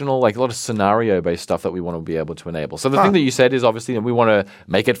functional, a lot of scenario-based stuff that we want to be able to enable. So the thing that you said is obviously we want to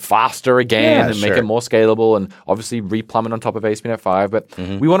make it faster again and make it more scalable and obviously replumb it on top of ASP.NET 5. But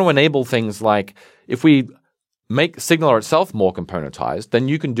we want to enable things like if we make SignalR itself more componentized, then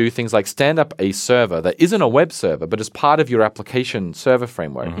you can do things like stand up a server that isn't a web server, but is part of your application server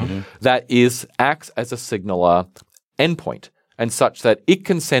framework that acts as a SignalR endpoint and such that it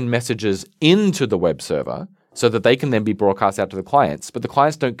can send messages into the web server so that they can then be broadcast out to the clients, but the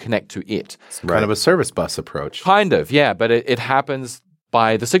clients don't connect to it. It's kind of a service bus approach. Kind of, yeah, but it happens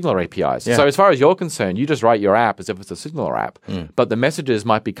by the SignalR APIs. So as far as you're concerned, you just write your app as if it's a SignalR app, but the messages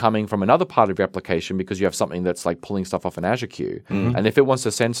might be coming from another part of your application because you have something that's like pulling stuff off an Azure queue. And if it wants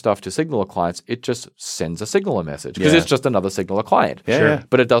to send stuff to SignalR clients, it just sends a SignalR message because it's just another SignalR client.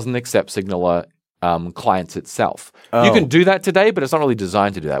 But it doesn't accept SignalR clients itself. You can do that today, but it's not really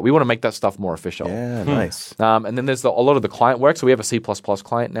designed to do that. We want to make that stuff more official. Yeah, nice. And then there's a lot of the client work. So we have a C++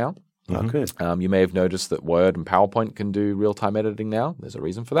 client now. Oh, good. You may have noticed that Word and PowerPoint can do real-time editing now. There's a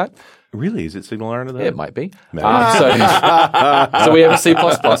reason for that. Really? Is it SignalR under that? Yeah, it might be. So we have a C++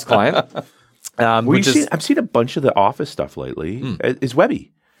 client. I've seen a bunch of the Office stuff lately. It's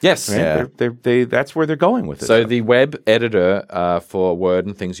Webby. Yes. Right? Yeah. That's where they're going with it. So the web editor for Word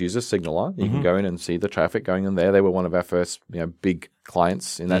and things uses SignalR. You can go in and see the traffic going in there. They were one of our first big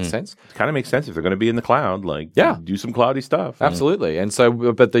clients in that sense. It kind of makes sense if they're going to be in the cloud, do some cloudy stuff. Absolutely. And so,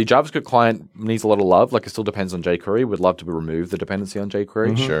 but the JavaScript client needs a lot of love. It still depends on jQuery. We'd love to remove the dependency on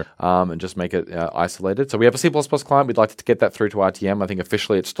jQuery. Sure. And just make it isolated. So we have a C++ client. We'd like to get that through to RTM. I think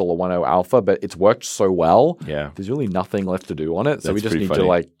officially it's still a 1.0 alpha, but it's worked so well. Yeah. There's really nothing left to do on it. So we just need to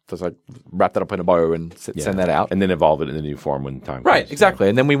just like wrap that up in a bow and send that out. And then evolve it in the new form when time Right, comes. exactly.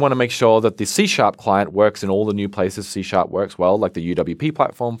 And then we want to make sure that the C# client works in all the new places C# works well, like the UWP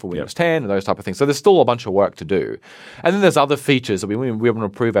platform for Windows 10 and those type of things. So there's still a bunch of work to do. And then there's other features that we want to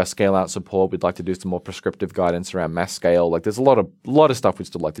improve our scale-out support. We'd like to do some more prescriptive guidance around mass scale. Like there's a lot of stuff we'd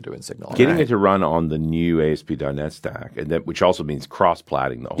still like to do in Signal. Getting it to run on the new ASP.NET stack, and that, which also means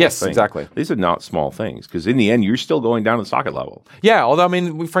cross-platting the whole thing. Yes, exactly. These are not small things, because in the end, you're still going down to the socket level. Yeah, although, I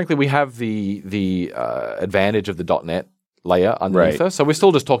mean, frankly, we have the advantage of the .NET layer underneath us. So we're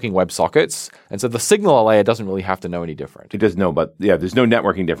still just talking WebSockets. And so the Signal layer doesn't really have to know any different. It does know, but there's no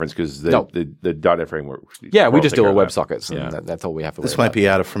networking difference because the .NET framework. Yeah, we just deal with WebSockets, and that's all we have to This might be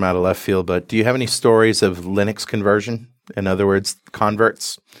out of left field, but do you have any stories of Linux conversion? In other words,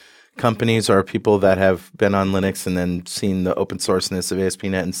 converts? Companies or people that have been on Linux and then seen the open sourceness of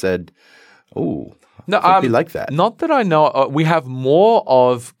ASP.NET and said, "Oh, we like that." Not that I know. We have more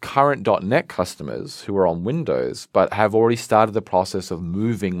of current .NET customers who are on Windows, but have already started the process of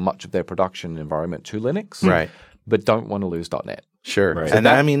moving much of their production environment to Linux, right? But don't want to lose .NET. Sure. Right. And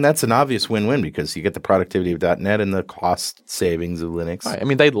I mean, that's an obvious win-win because you get the productivity of .NET and the cost savings of Linux. Right. I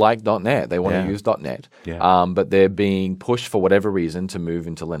mean, they like .NET. They want to use .NET. Yeah. But they're being pushed for whatever reason to move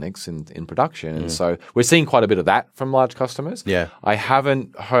into Linux in production. And so we're seeing quite a bit of that from large customers. Yeah. I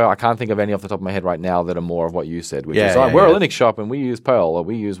haven't heard, I can't think of any off the top of my head right now that are more of what you said, which is, we're a Linux shop and we use Perl or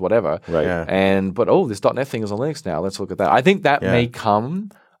we use whatever. Right. Yeah. But this .NET thing is on Linux now. Let's look at that. I think that may come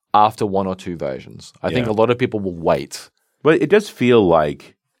after one or two versions. I think a lot of people will wait. But it does feel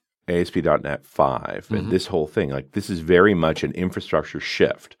like ASP.NET 5 and this whole thing, like this is very much an infrastructure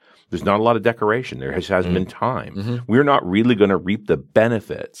shift. There's not a lot of decoration. There hasn't been time. We're not really going to reap the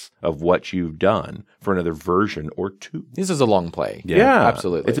benefits of what you've done for another version or two. This is a long play. Yeah,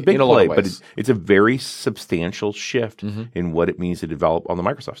 absolutely. It's a big play, but it's a very substantial shift in what it means to develop on the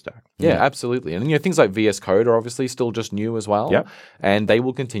Microsoft stack. Yeah, absolutely. And things like VS Code are obviously still just new as well. Yeah. And they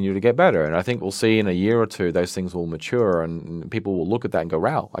will continue to get better. And I think we'll see in a year or two those things will mature and people will look at that and go,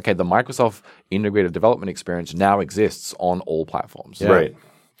 wow, okay, the Microsoft integrated development experience now exists on all platforms. Yeah. Right.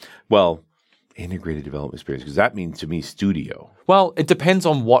 Well, integrated development experience, because that means to me Studio. Well, it depends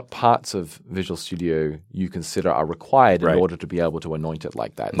on what parts of Visual Studio you consider are required in order to be able to anoint it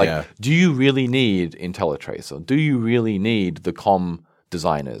like that. Like, do you really need IntelliTrace? Or do you really need the COM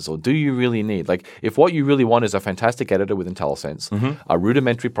designers? Or do you really need, like, if what you really want is a fantastic editor with IntelliSense, a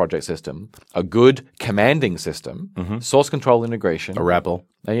rudimentary project system, a good commanding system, source control integration. A REPL.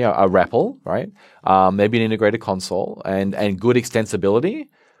 A REPL, right? Maybe an integrated console and good extensibility.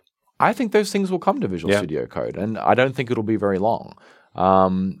 I think those things will come to Visual Studio Code, and I don't think it'll be very long.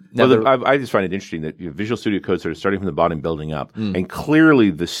 I just find it interesting that Visual Studio Code sort of starting from the bottom, building up, and clearly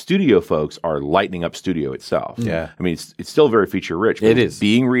the Studio folks are lightening up Studio itself. Yeah, I mean it's still very feature rich. But it is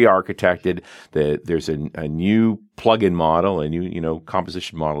being re-architected. There's a new plugin model, a new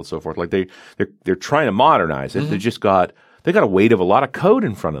composition model, and so forth. Like they're trying to modernize it. They got a weight of a lot of code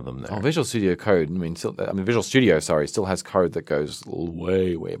in front of them there. Oh, Visual Studio Code. Visual Studio, still has code that goes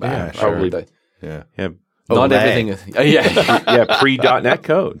way, way back. Yeah, sure. Not everything. Pre.NET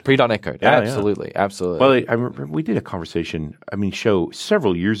code. Pre.NET code. Absolutely. Well, I remember we did a conversation, show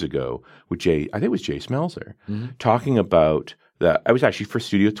several years ago with Jay. I think it was Jay Smelser, talking about I was actually for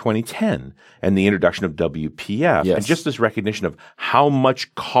Studio 2010 and the introduction of WPF and just this recognition of how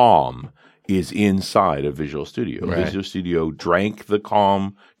much COM is inside of Visual Studio. Right. Visual Studio drank the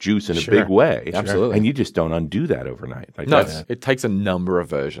COM juice in a big way. Absolutely. And you just don't undo that overnight. It takes a number of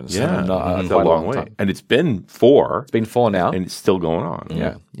versions. Yeah. It's a long way. Time. And it's been 4. It's been 4 now. And it's still going on.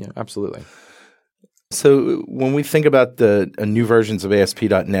 Yeah, absolutely. So when we think about the new versions of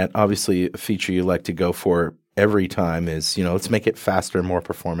ASP.NET, obviously a feature you like to go for every time is, let's make it faster and more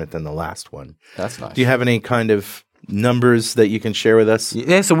performant than the last one. That's nice. Do you have any kind of numbers that you can share with us?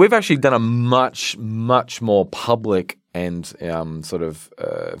 Yeah, so we've actually done a much, much more public and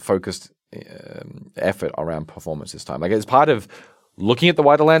focused effort around performance this time. Like it's part of looking at the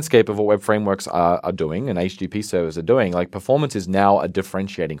wider landscape of what web frameworks are doing and HTTP servers are doing. Like performance is now a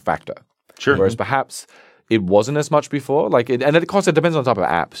differentiating factor. Sure. Whereas perhaps it wasn't as much before. And of course, it depends on the type of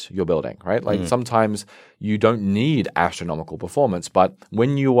apps you're building, right? Like sometimes you don't need astronomical performance, but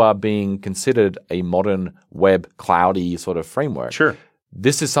when you are being considered a modern web cloudy sort of framework,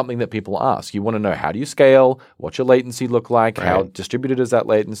 this is something that people ask. You want to know, how do you scale? What's your latency look like? Right. How distributed is that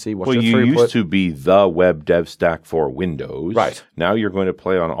latency? What's your throughput? You used to be the web dev stack for Windows. Right. Now you're going to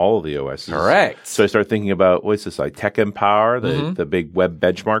play on all of the OSs. Correct. So I start thinking about, what's this, like Tech Empower, the big web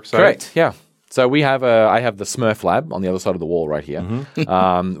benchmark site? Correct, yeah. So I have the Smurf Lab on the other side of the wall right here,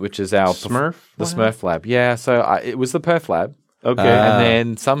 which is our Smurf? the Smurf Lab. Yeah, so it was the Perf Lab. Okay. And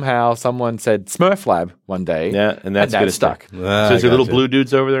then somehow someone said Smurf Lab one day. Yeah, and that's that stuck. So is there little blue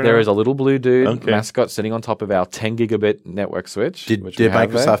dudes over there? There now? is a little blue dude Okay. mascot sitting on top of our 10 gigabit network switch. Did which we have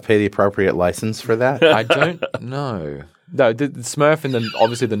Microsoft pay the appropriate license for that? there. I don't know. No, the Smurf and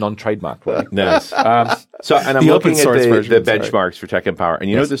obviously the non-trademark one. Nice. So, and I'm The looking open at source the version, sorry. benchmarks for Tech Empower, and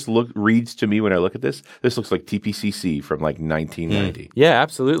you know what this reads to me when I look at this? This looks like TPCC from like 1990. Yeah,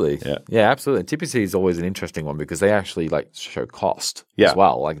 absolutely. Yeah. Absolutely. TPC is always an interesting one because they actually like show cost Yeah. as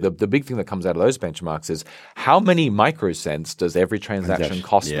well. Like the big thing that comes out of those benchmarks is how many microcents does every transaction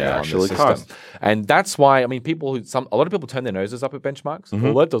cost me on actually the system? cost. And that's why, I mean, a lot of people turn their noses up at benchmarks.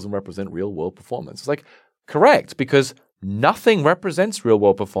 Well, that doesn't represent real world performance. It's like, correct, because nothing represents real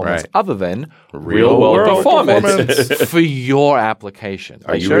world performance Right. other than real world performance for your application.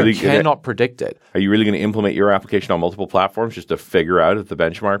 Are you Sure, really you gonna- cannot predict it. Are you really going to implement your application on multiple platforms just to figure out if the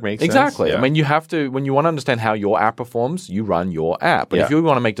benchmark makes sense? Exactly. Yeah. I mean, you have to, when you want to understand how your app performs, you run your app. But if Yeah. you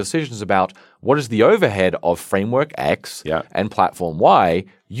want to make decisions about what is the overhead of framework X Yeah. and platform Y,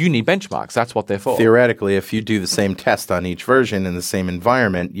 you need benchmarks. That's what they're for. Theoretically, if you do the same test on each version in the same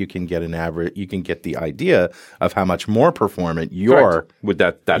environment, you can get an average. You can get the idea of how much more performant your With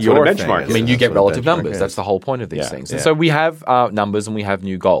that's your what a thing benchmark is. is. I mean, you That's get what a relative benchmark numbers. is. That's the whole point of these Yeah, things. yeah. And so we have numbers and we have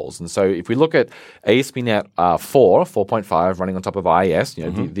new goals. And so if we look at ASP.NET 4.5 running on top of IIS,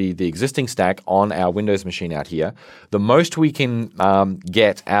 the existing stack on our Windows machine out here, the most we can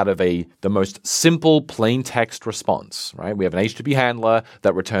get out of the most simple plain text response, right? We have an HTTP handler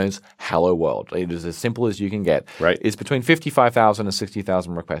that returns hello world. It is as simple as you can get. Right. It's between 55,000 and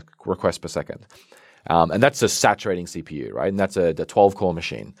 60,000 requests per second. And that's a saturating CPU, right? And that's a 12-core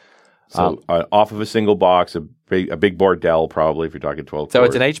machine. So off of a single box, a big board Dell probably if you're talking 12 So cores.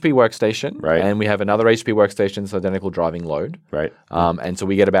 it's an HP workstation, Right. and we have another HP workstation that's identical driving load. Right. And so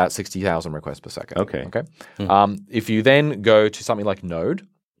we get about 60,000 requests per second. Okay. If you then go to something like Node,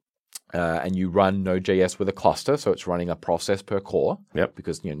 and you run Node.js with a cluster, so it's running a process per core. Yep.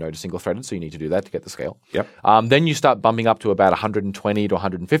 Because Node is single-threaded, so you need to do that to get the scale. Yep. Then you start bumping up to about 120 to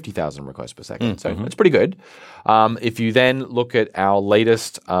 150,000 requests per second. So it's pretty good. If you then look at our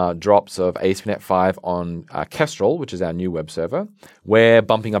latest drops of ASP.NET 5 on Kestrel, which is our new web server, we're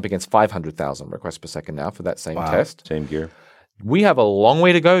bumping up against 500,000 requests per second now for that same test. Same gear. We have a long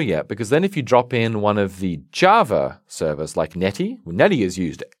way to go yet, because then if you drop in one of the Java servers like Netty, Netty is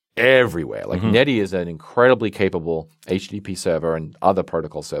used everywhere. Like Netty is an incredibly capable HTTP server and other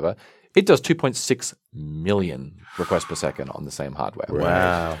protocol server. It does 2.6 million requests per second on the same hardware.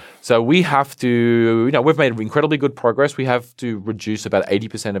 Wow. So we have to, we've made incredibly good progress. We have to reduce about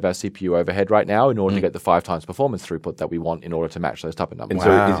 80% of our CPU overhead right now in order to get the 5 times performance throughput that we want in order to match those type of numbers. And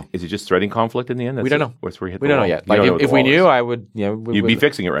so is it just threading conflict in the end? We don't know. That's where you hit We the don't know wall. yet. You Like don't know what if the we wall knew, is. I would. You'd be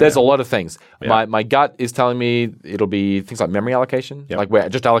fixing it right There's now. a lot of things. Yeah. My gut is telling me it'll be things like memory allocation. Yep. Like we're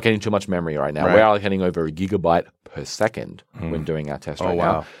just allocating too much memory right now. Right. We're allocating over a gigabyte per second when doing our test right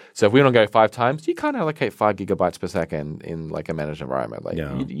wow. now. So if we want to go 5 times, you can't allocate 5 gigabytes per second in like a managed environment. Like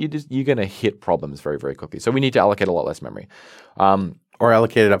No. you're going to hit problems very, very quickly. So we need to allocate a lot less memory. Or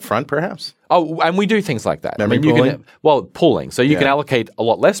allocated up front, perhaps? Oh, and we do things like that. Memory you pooling? Pooling. So you can Yeah. allocate a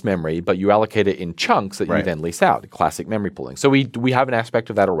lot less memory, but you allocate it in chunks that you Right. then lease out. Classic memory pooling. So we have an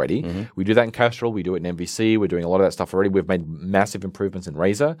aspect of that already. We do that in Kestrel. We do it in MVC. We're doing a lot of that stuff already. We've made massive improvements in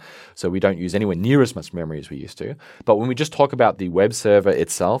Razor, so we don't use anywhere near as much memory as we used to. But when we just talk about the web server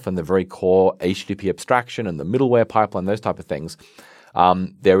itself and the very core HTTP abstraction and the middleware pipeline, those type of things,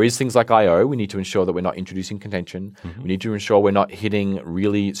 there is things like I/O. We need to ensure that we're not introducing contention. We need to ensure we're not hitting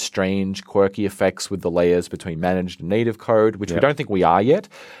really strange, quirky effects with the layers between managed and native code, which we don't think we are yet.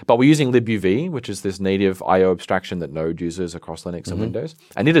 But we're using libuv, which is this native I/O abstraction that Node uses across Linux and Windows.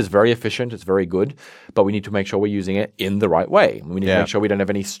 And it is very efficient. It's very good. But we need to make sure we're using it in the right way. We need to make sure we don't have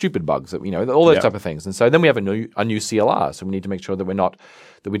any stupid bugs, that all those type of things. And so then we have a new CLR. So we need to make sure that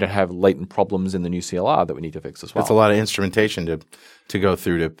we don't have latent problems in the new CLR that we need to fix as well. That's a lot of instrumentation to go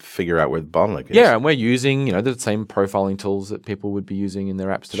through to figure out where the bottleneck is. Yeah, and we're using the same profiling tools that people would be using in their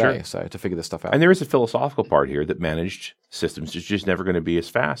apps today. So to figure this stuff out. And there is a philosophical part here that managed systems is just never going to be as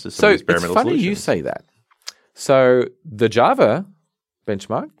fast as some So of the it's experimental funny solutions. you say that. So the Java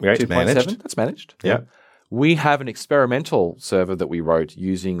benchmark, Right. 2.7, Managed. that's managed. Yeah. We have an experimental server that we wrote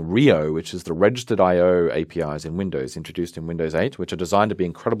using Rio, which is the registered I/O APIs in Windows, introduced in Windows 8, which are designed to be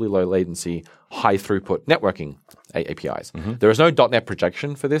incredibly low latency, high throughput networking APIs. There is no .NET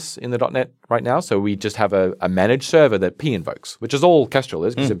projection for this in the .NET right now, so we just have a managed server that p-invokes, which is all Kestrel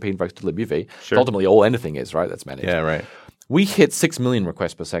is, because it p-invokes to libuv. It's ultimately all anything is, right? That's managed. Yeah, right. We hit 6 million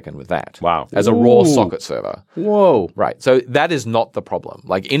requests per second with that. Wow. As a raw socket server. Whoa. Right. So that is not the problem.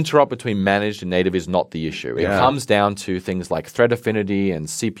 Like interop between managed and native is not the issue. It comes down to things like thread affinity and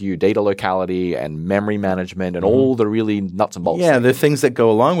CPU data locality and memory management and all the really nuts and bolts. Yeah, the things that go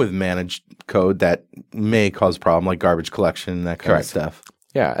along with managed code that may cause problem, like garbage collection and that kind of stuff.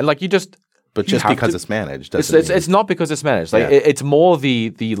 Yeah. And like you just... But just because it's managed doesn't mean... It's not because it's managed. Like it's more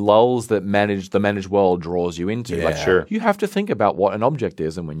the lulls that the managed world draws you into. Yeah. Like, Sure. You have to think about what an object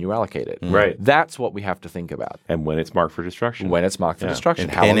is and when you allocate it. Right. That's what we have to think about. And when it's marked for destruction. When it's marked for destruction.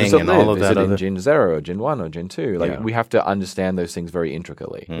 And How long does pinning it and live? all of Is that it in other- Gen 0 or Gen 1 or Gen 2? Like we have to understand those things very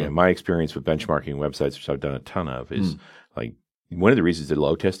intricately. Yeah, my experience with benchmarking websites, which I've done a ton of, is like one of the reasons that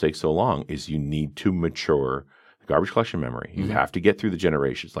load test takes so long is you need to mature the garbage collection memory. You have to get through the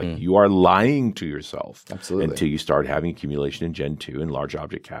generations. Like you are lying to yourself until you start having accumulation in Gen 2 and large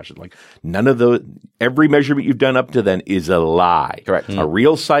object caches. Like none of every measurement you've done up to then is a lie. Correct. A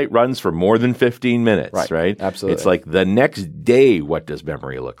real site runs for more than 15 minutes, right? Absolutely. It's like the next day, what does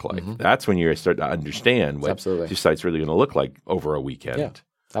memory look like? That's when you start to understand what your site's really going to look like over a weekend. Yeah,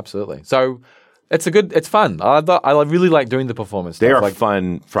 absolutely. So it's fun. I really like doing the performance stuff. They are like,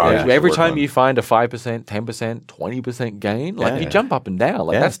 fun projects. Every to work time on. you find a 5%, 10%, 20% gain, like you jump up and down.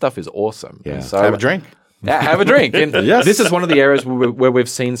 Like that stuff is awesome. Yeah. So, Have a drink. Yeah, have a drink. And this is one of the areas where we've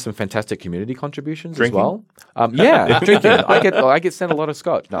seen some fantastic community contributions as well. Drinking. I get sent a lot of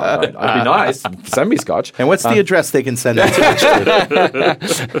scotch. No, I'd be nice. Send me scotch. And what's the address they can send it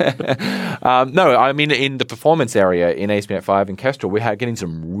to? No, I mean in the performance area in ASP.NET 5 and Kestrel, we're getting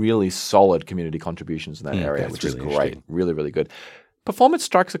some really solid community contributions in that area, which is great. Really, really good. Performance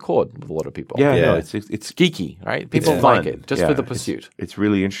strikes a chord with a lot of people. Yeah. No, it's geeky, right? People it's like fun. it just for the pursuit. It's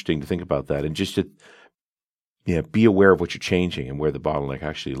really interesting to think about that and just to be aware of what you're changing and where the bottleneck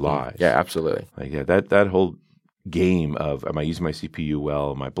actually lies. Yeah, absolutely. Like that whole game of am I using my CPU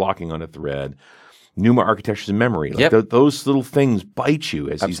well? Am I blocking on a thread? NUMA architectures and memory. Like those little things bite you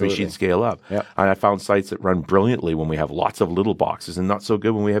as these machines scale up. Yep. And I found sites that run brilliantly when we have lots of little boxes and not so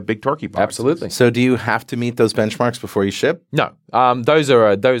good when we have big torquey boxes. Absolutely. So do you have to meet those benchmarks before you ship? No, those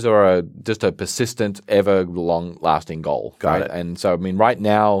are just a persistent, ever long-lasting goal. Got it. And so, I mean, right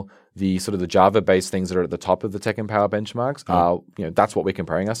now, the sort of the Java-based things that are at the top of the Tech and Power benchmarks are, that's what we're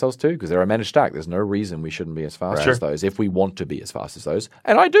comparing ourselves to because they're a managed stack. There's no reason we shouldn't be as fast as those if we want to be as fast as those.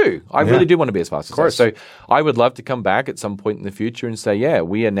 And I do. I really do want to be as fast as those. So I would love to come back at some point in the future and say,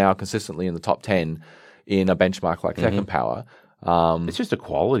 we are now consistently in the top 10 in a benchmark like Tech and Power. It's just a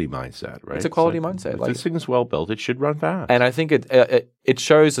quality mindset, right? It's a quality mindset. If this thing's well built, it should run fast. And I think it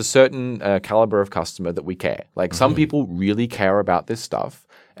shows a certain caliber of customer that we care. Like some people really care about this stuff.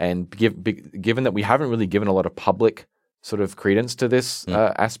 And given that we haven't really given a lot of public sort of credence to this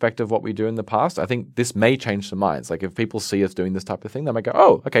aspect of what we do in the past, I think this may change some minds. Like if people see us doing this type of thing, they might go,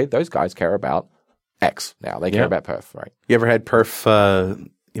 oh, okay, those guys care about X now. They care about perf, right? You ever had perf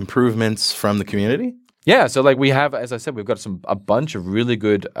improvements from the community? Yeah, so like we have, as I said, we've got a bunch of really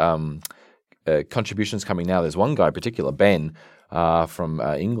good contributions coming now. There's one guy in particular, Ben, from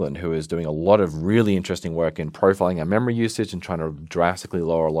England, who is doing a lot of really interesting work in profiling our memory usage and trying to drastically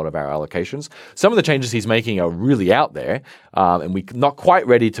lower a lot of our allocations. Some of the changes he's making are really out there, and we're not quite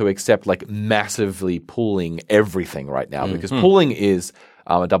ready to accept like massively pooling everything right now because pooling is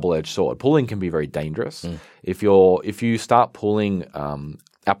a double-edged sword. Pooling can be very dangerous. If you start pooling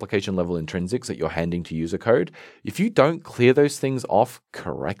application level intrinsics that you're handing to user code, if you don't clear those things off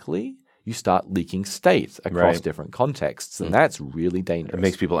correctly, you start leaking state across different contexts, and that's really dangerous. It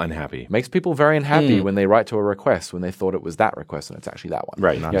makes people unhappy. Makes people very unhappy when they write to a request when they thought it was that request and it's actually that one.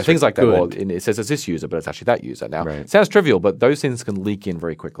 Right. Things like that. Well, it says it's this user, but it's actually that user. Now, it sounds trivial, but those things can leak in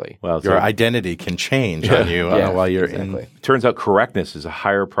very quickly. Well, your identity can change on you while you're in. Turns out correctness is a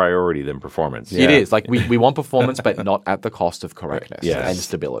higher priority than performance. It is. Like we want performance, but not at the cost of correctness and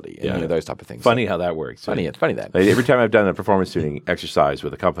stability and those type of things. Funny how that works. Funny that. Like, every time I've done a performance tuning exercise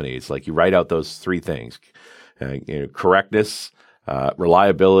with a company, it's like you write out those three things: correctness,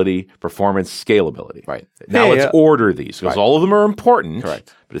 reliability, performance, scalability. Right. Now let's order these because all of them are important.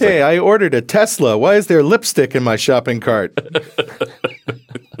 Correct. But it's I ordered a Tesla. Why is there lipstick in my shopping cart?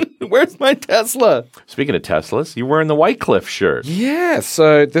 Where's my Tesla? Speaking of Teslas, you're wearing the White Cliff shirt. Yeah,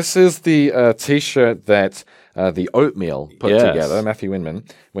 so this is the T-shirt that the Oatmeal put together, Matthew Inman,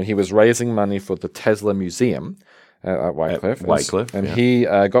 when he was raising money for the Tesla Museum. At Wycliffe. Wycliffe, And yeah. he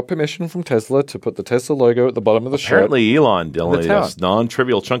got permission from Tesla to put the Tesla logo at the bottom of the shirt. Apparently, Elon donated tower. a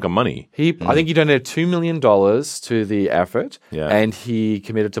non-trivial chunk of money. I think he donated $2 million to the effort, Yeah. and he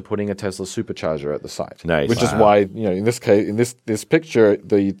committed to putting a Tesla supercharger at the site. Nice. Which is why, in this case, in this picture,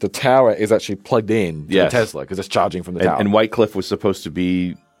 the tower is actually plugged in to Yes. the Tesla because it's charging from the tower. And Wycliffe was supposed to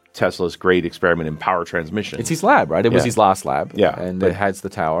be Tesla's great experiment in power transmission. It's his lab, right? It was Yeah. his last lab. Yeah, And but it has the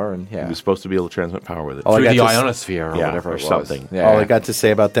tower, and He yeah. was supposed to be able to transmit power with it. All I Through got the to ionosphere or Yeah, whatever or it was. something. Yeah. All I got to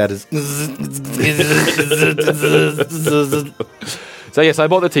say about that is. So yes, I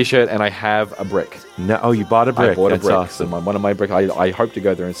bought the T-shirt, and I have a brick. No, oh, you bought a brick. I bought a That's brick. awesome. So one of my brick. I hope to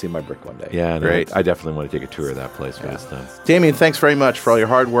go there and see my brick one day. Yeah, no, Great. I definitely want to take a tour of that place when it's done. Damian, thanks very much for all your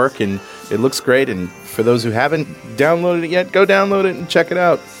hard work, and it looks great. And for those who haven't downloaded it yet, go download it and check it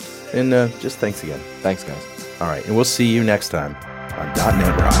out. And just thanks again. Thanks, guys. All right, and we'll see you next time on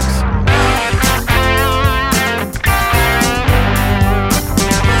 .NET Rocks.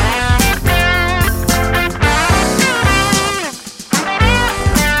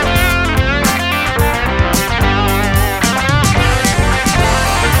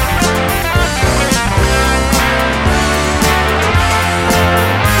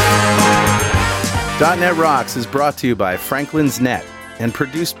 .NET Rocks is brought to you by Franklin's Net and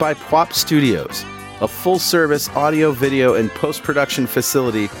produced by Pwop Studios, a full-service audio, video, and post-production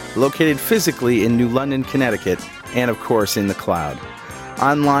facility located physically in New London, Connecticut, and of course in the cloud.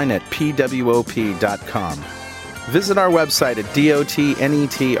 Online at pwop.com. Visit our website at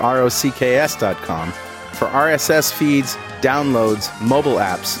dotnetrocks.com for RSS feeds, downloads, mobile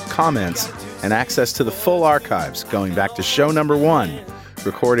apps, comments, and access to the full archives going back to show number 1,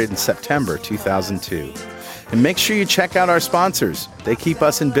 recorded in September 2002. And make sure you check out our sponsors. They keep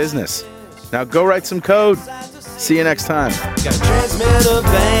us in business. Now go write some code. See you next time. Got transmitter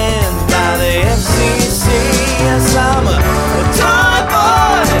banned by the FCC. Yes, I'm a toy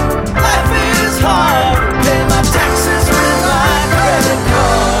boy. Life is hard. Pay my taxes.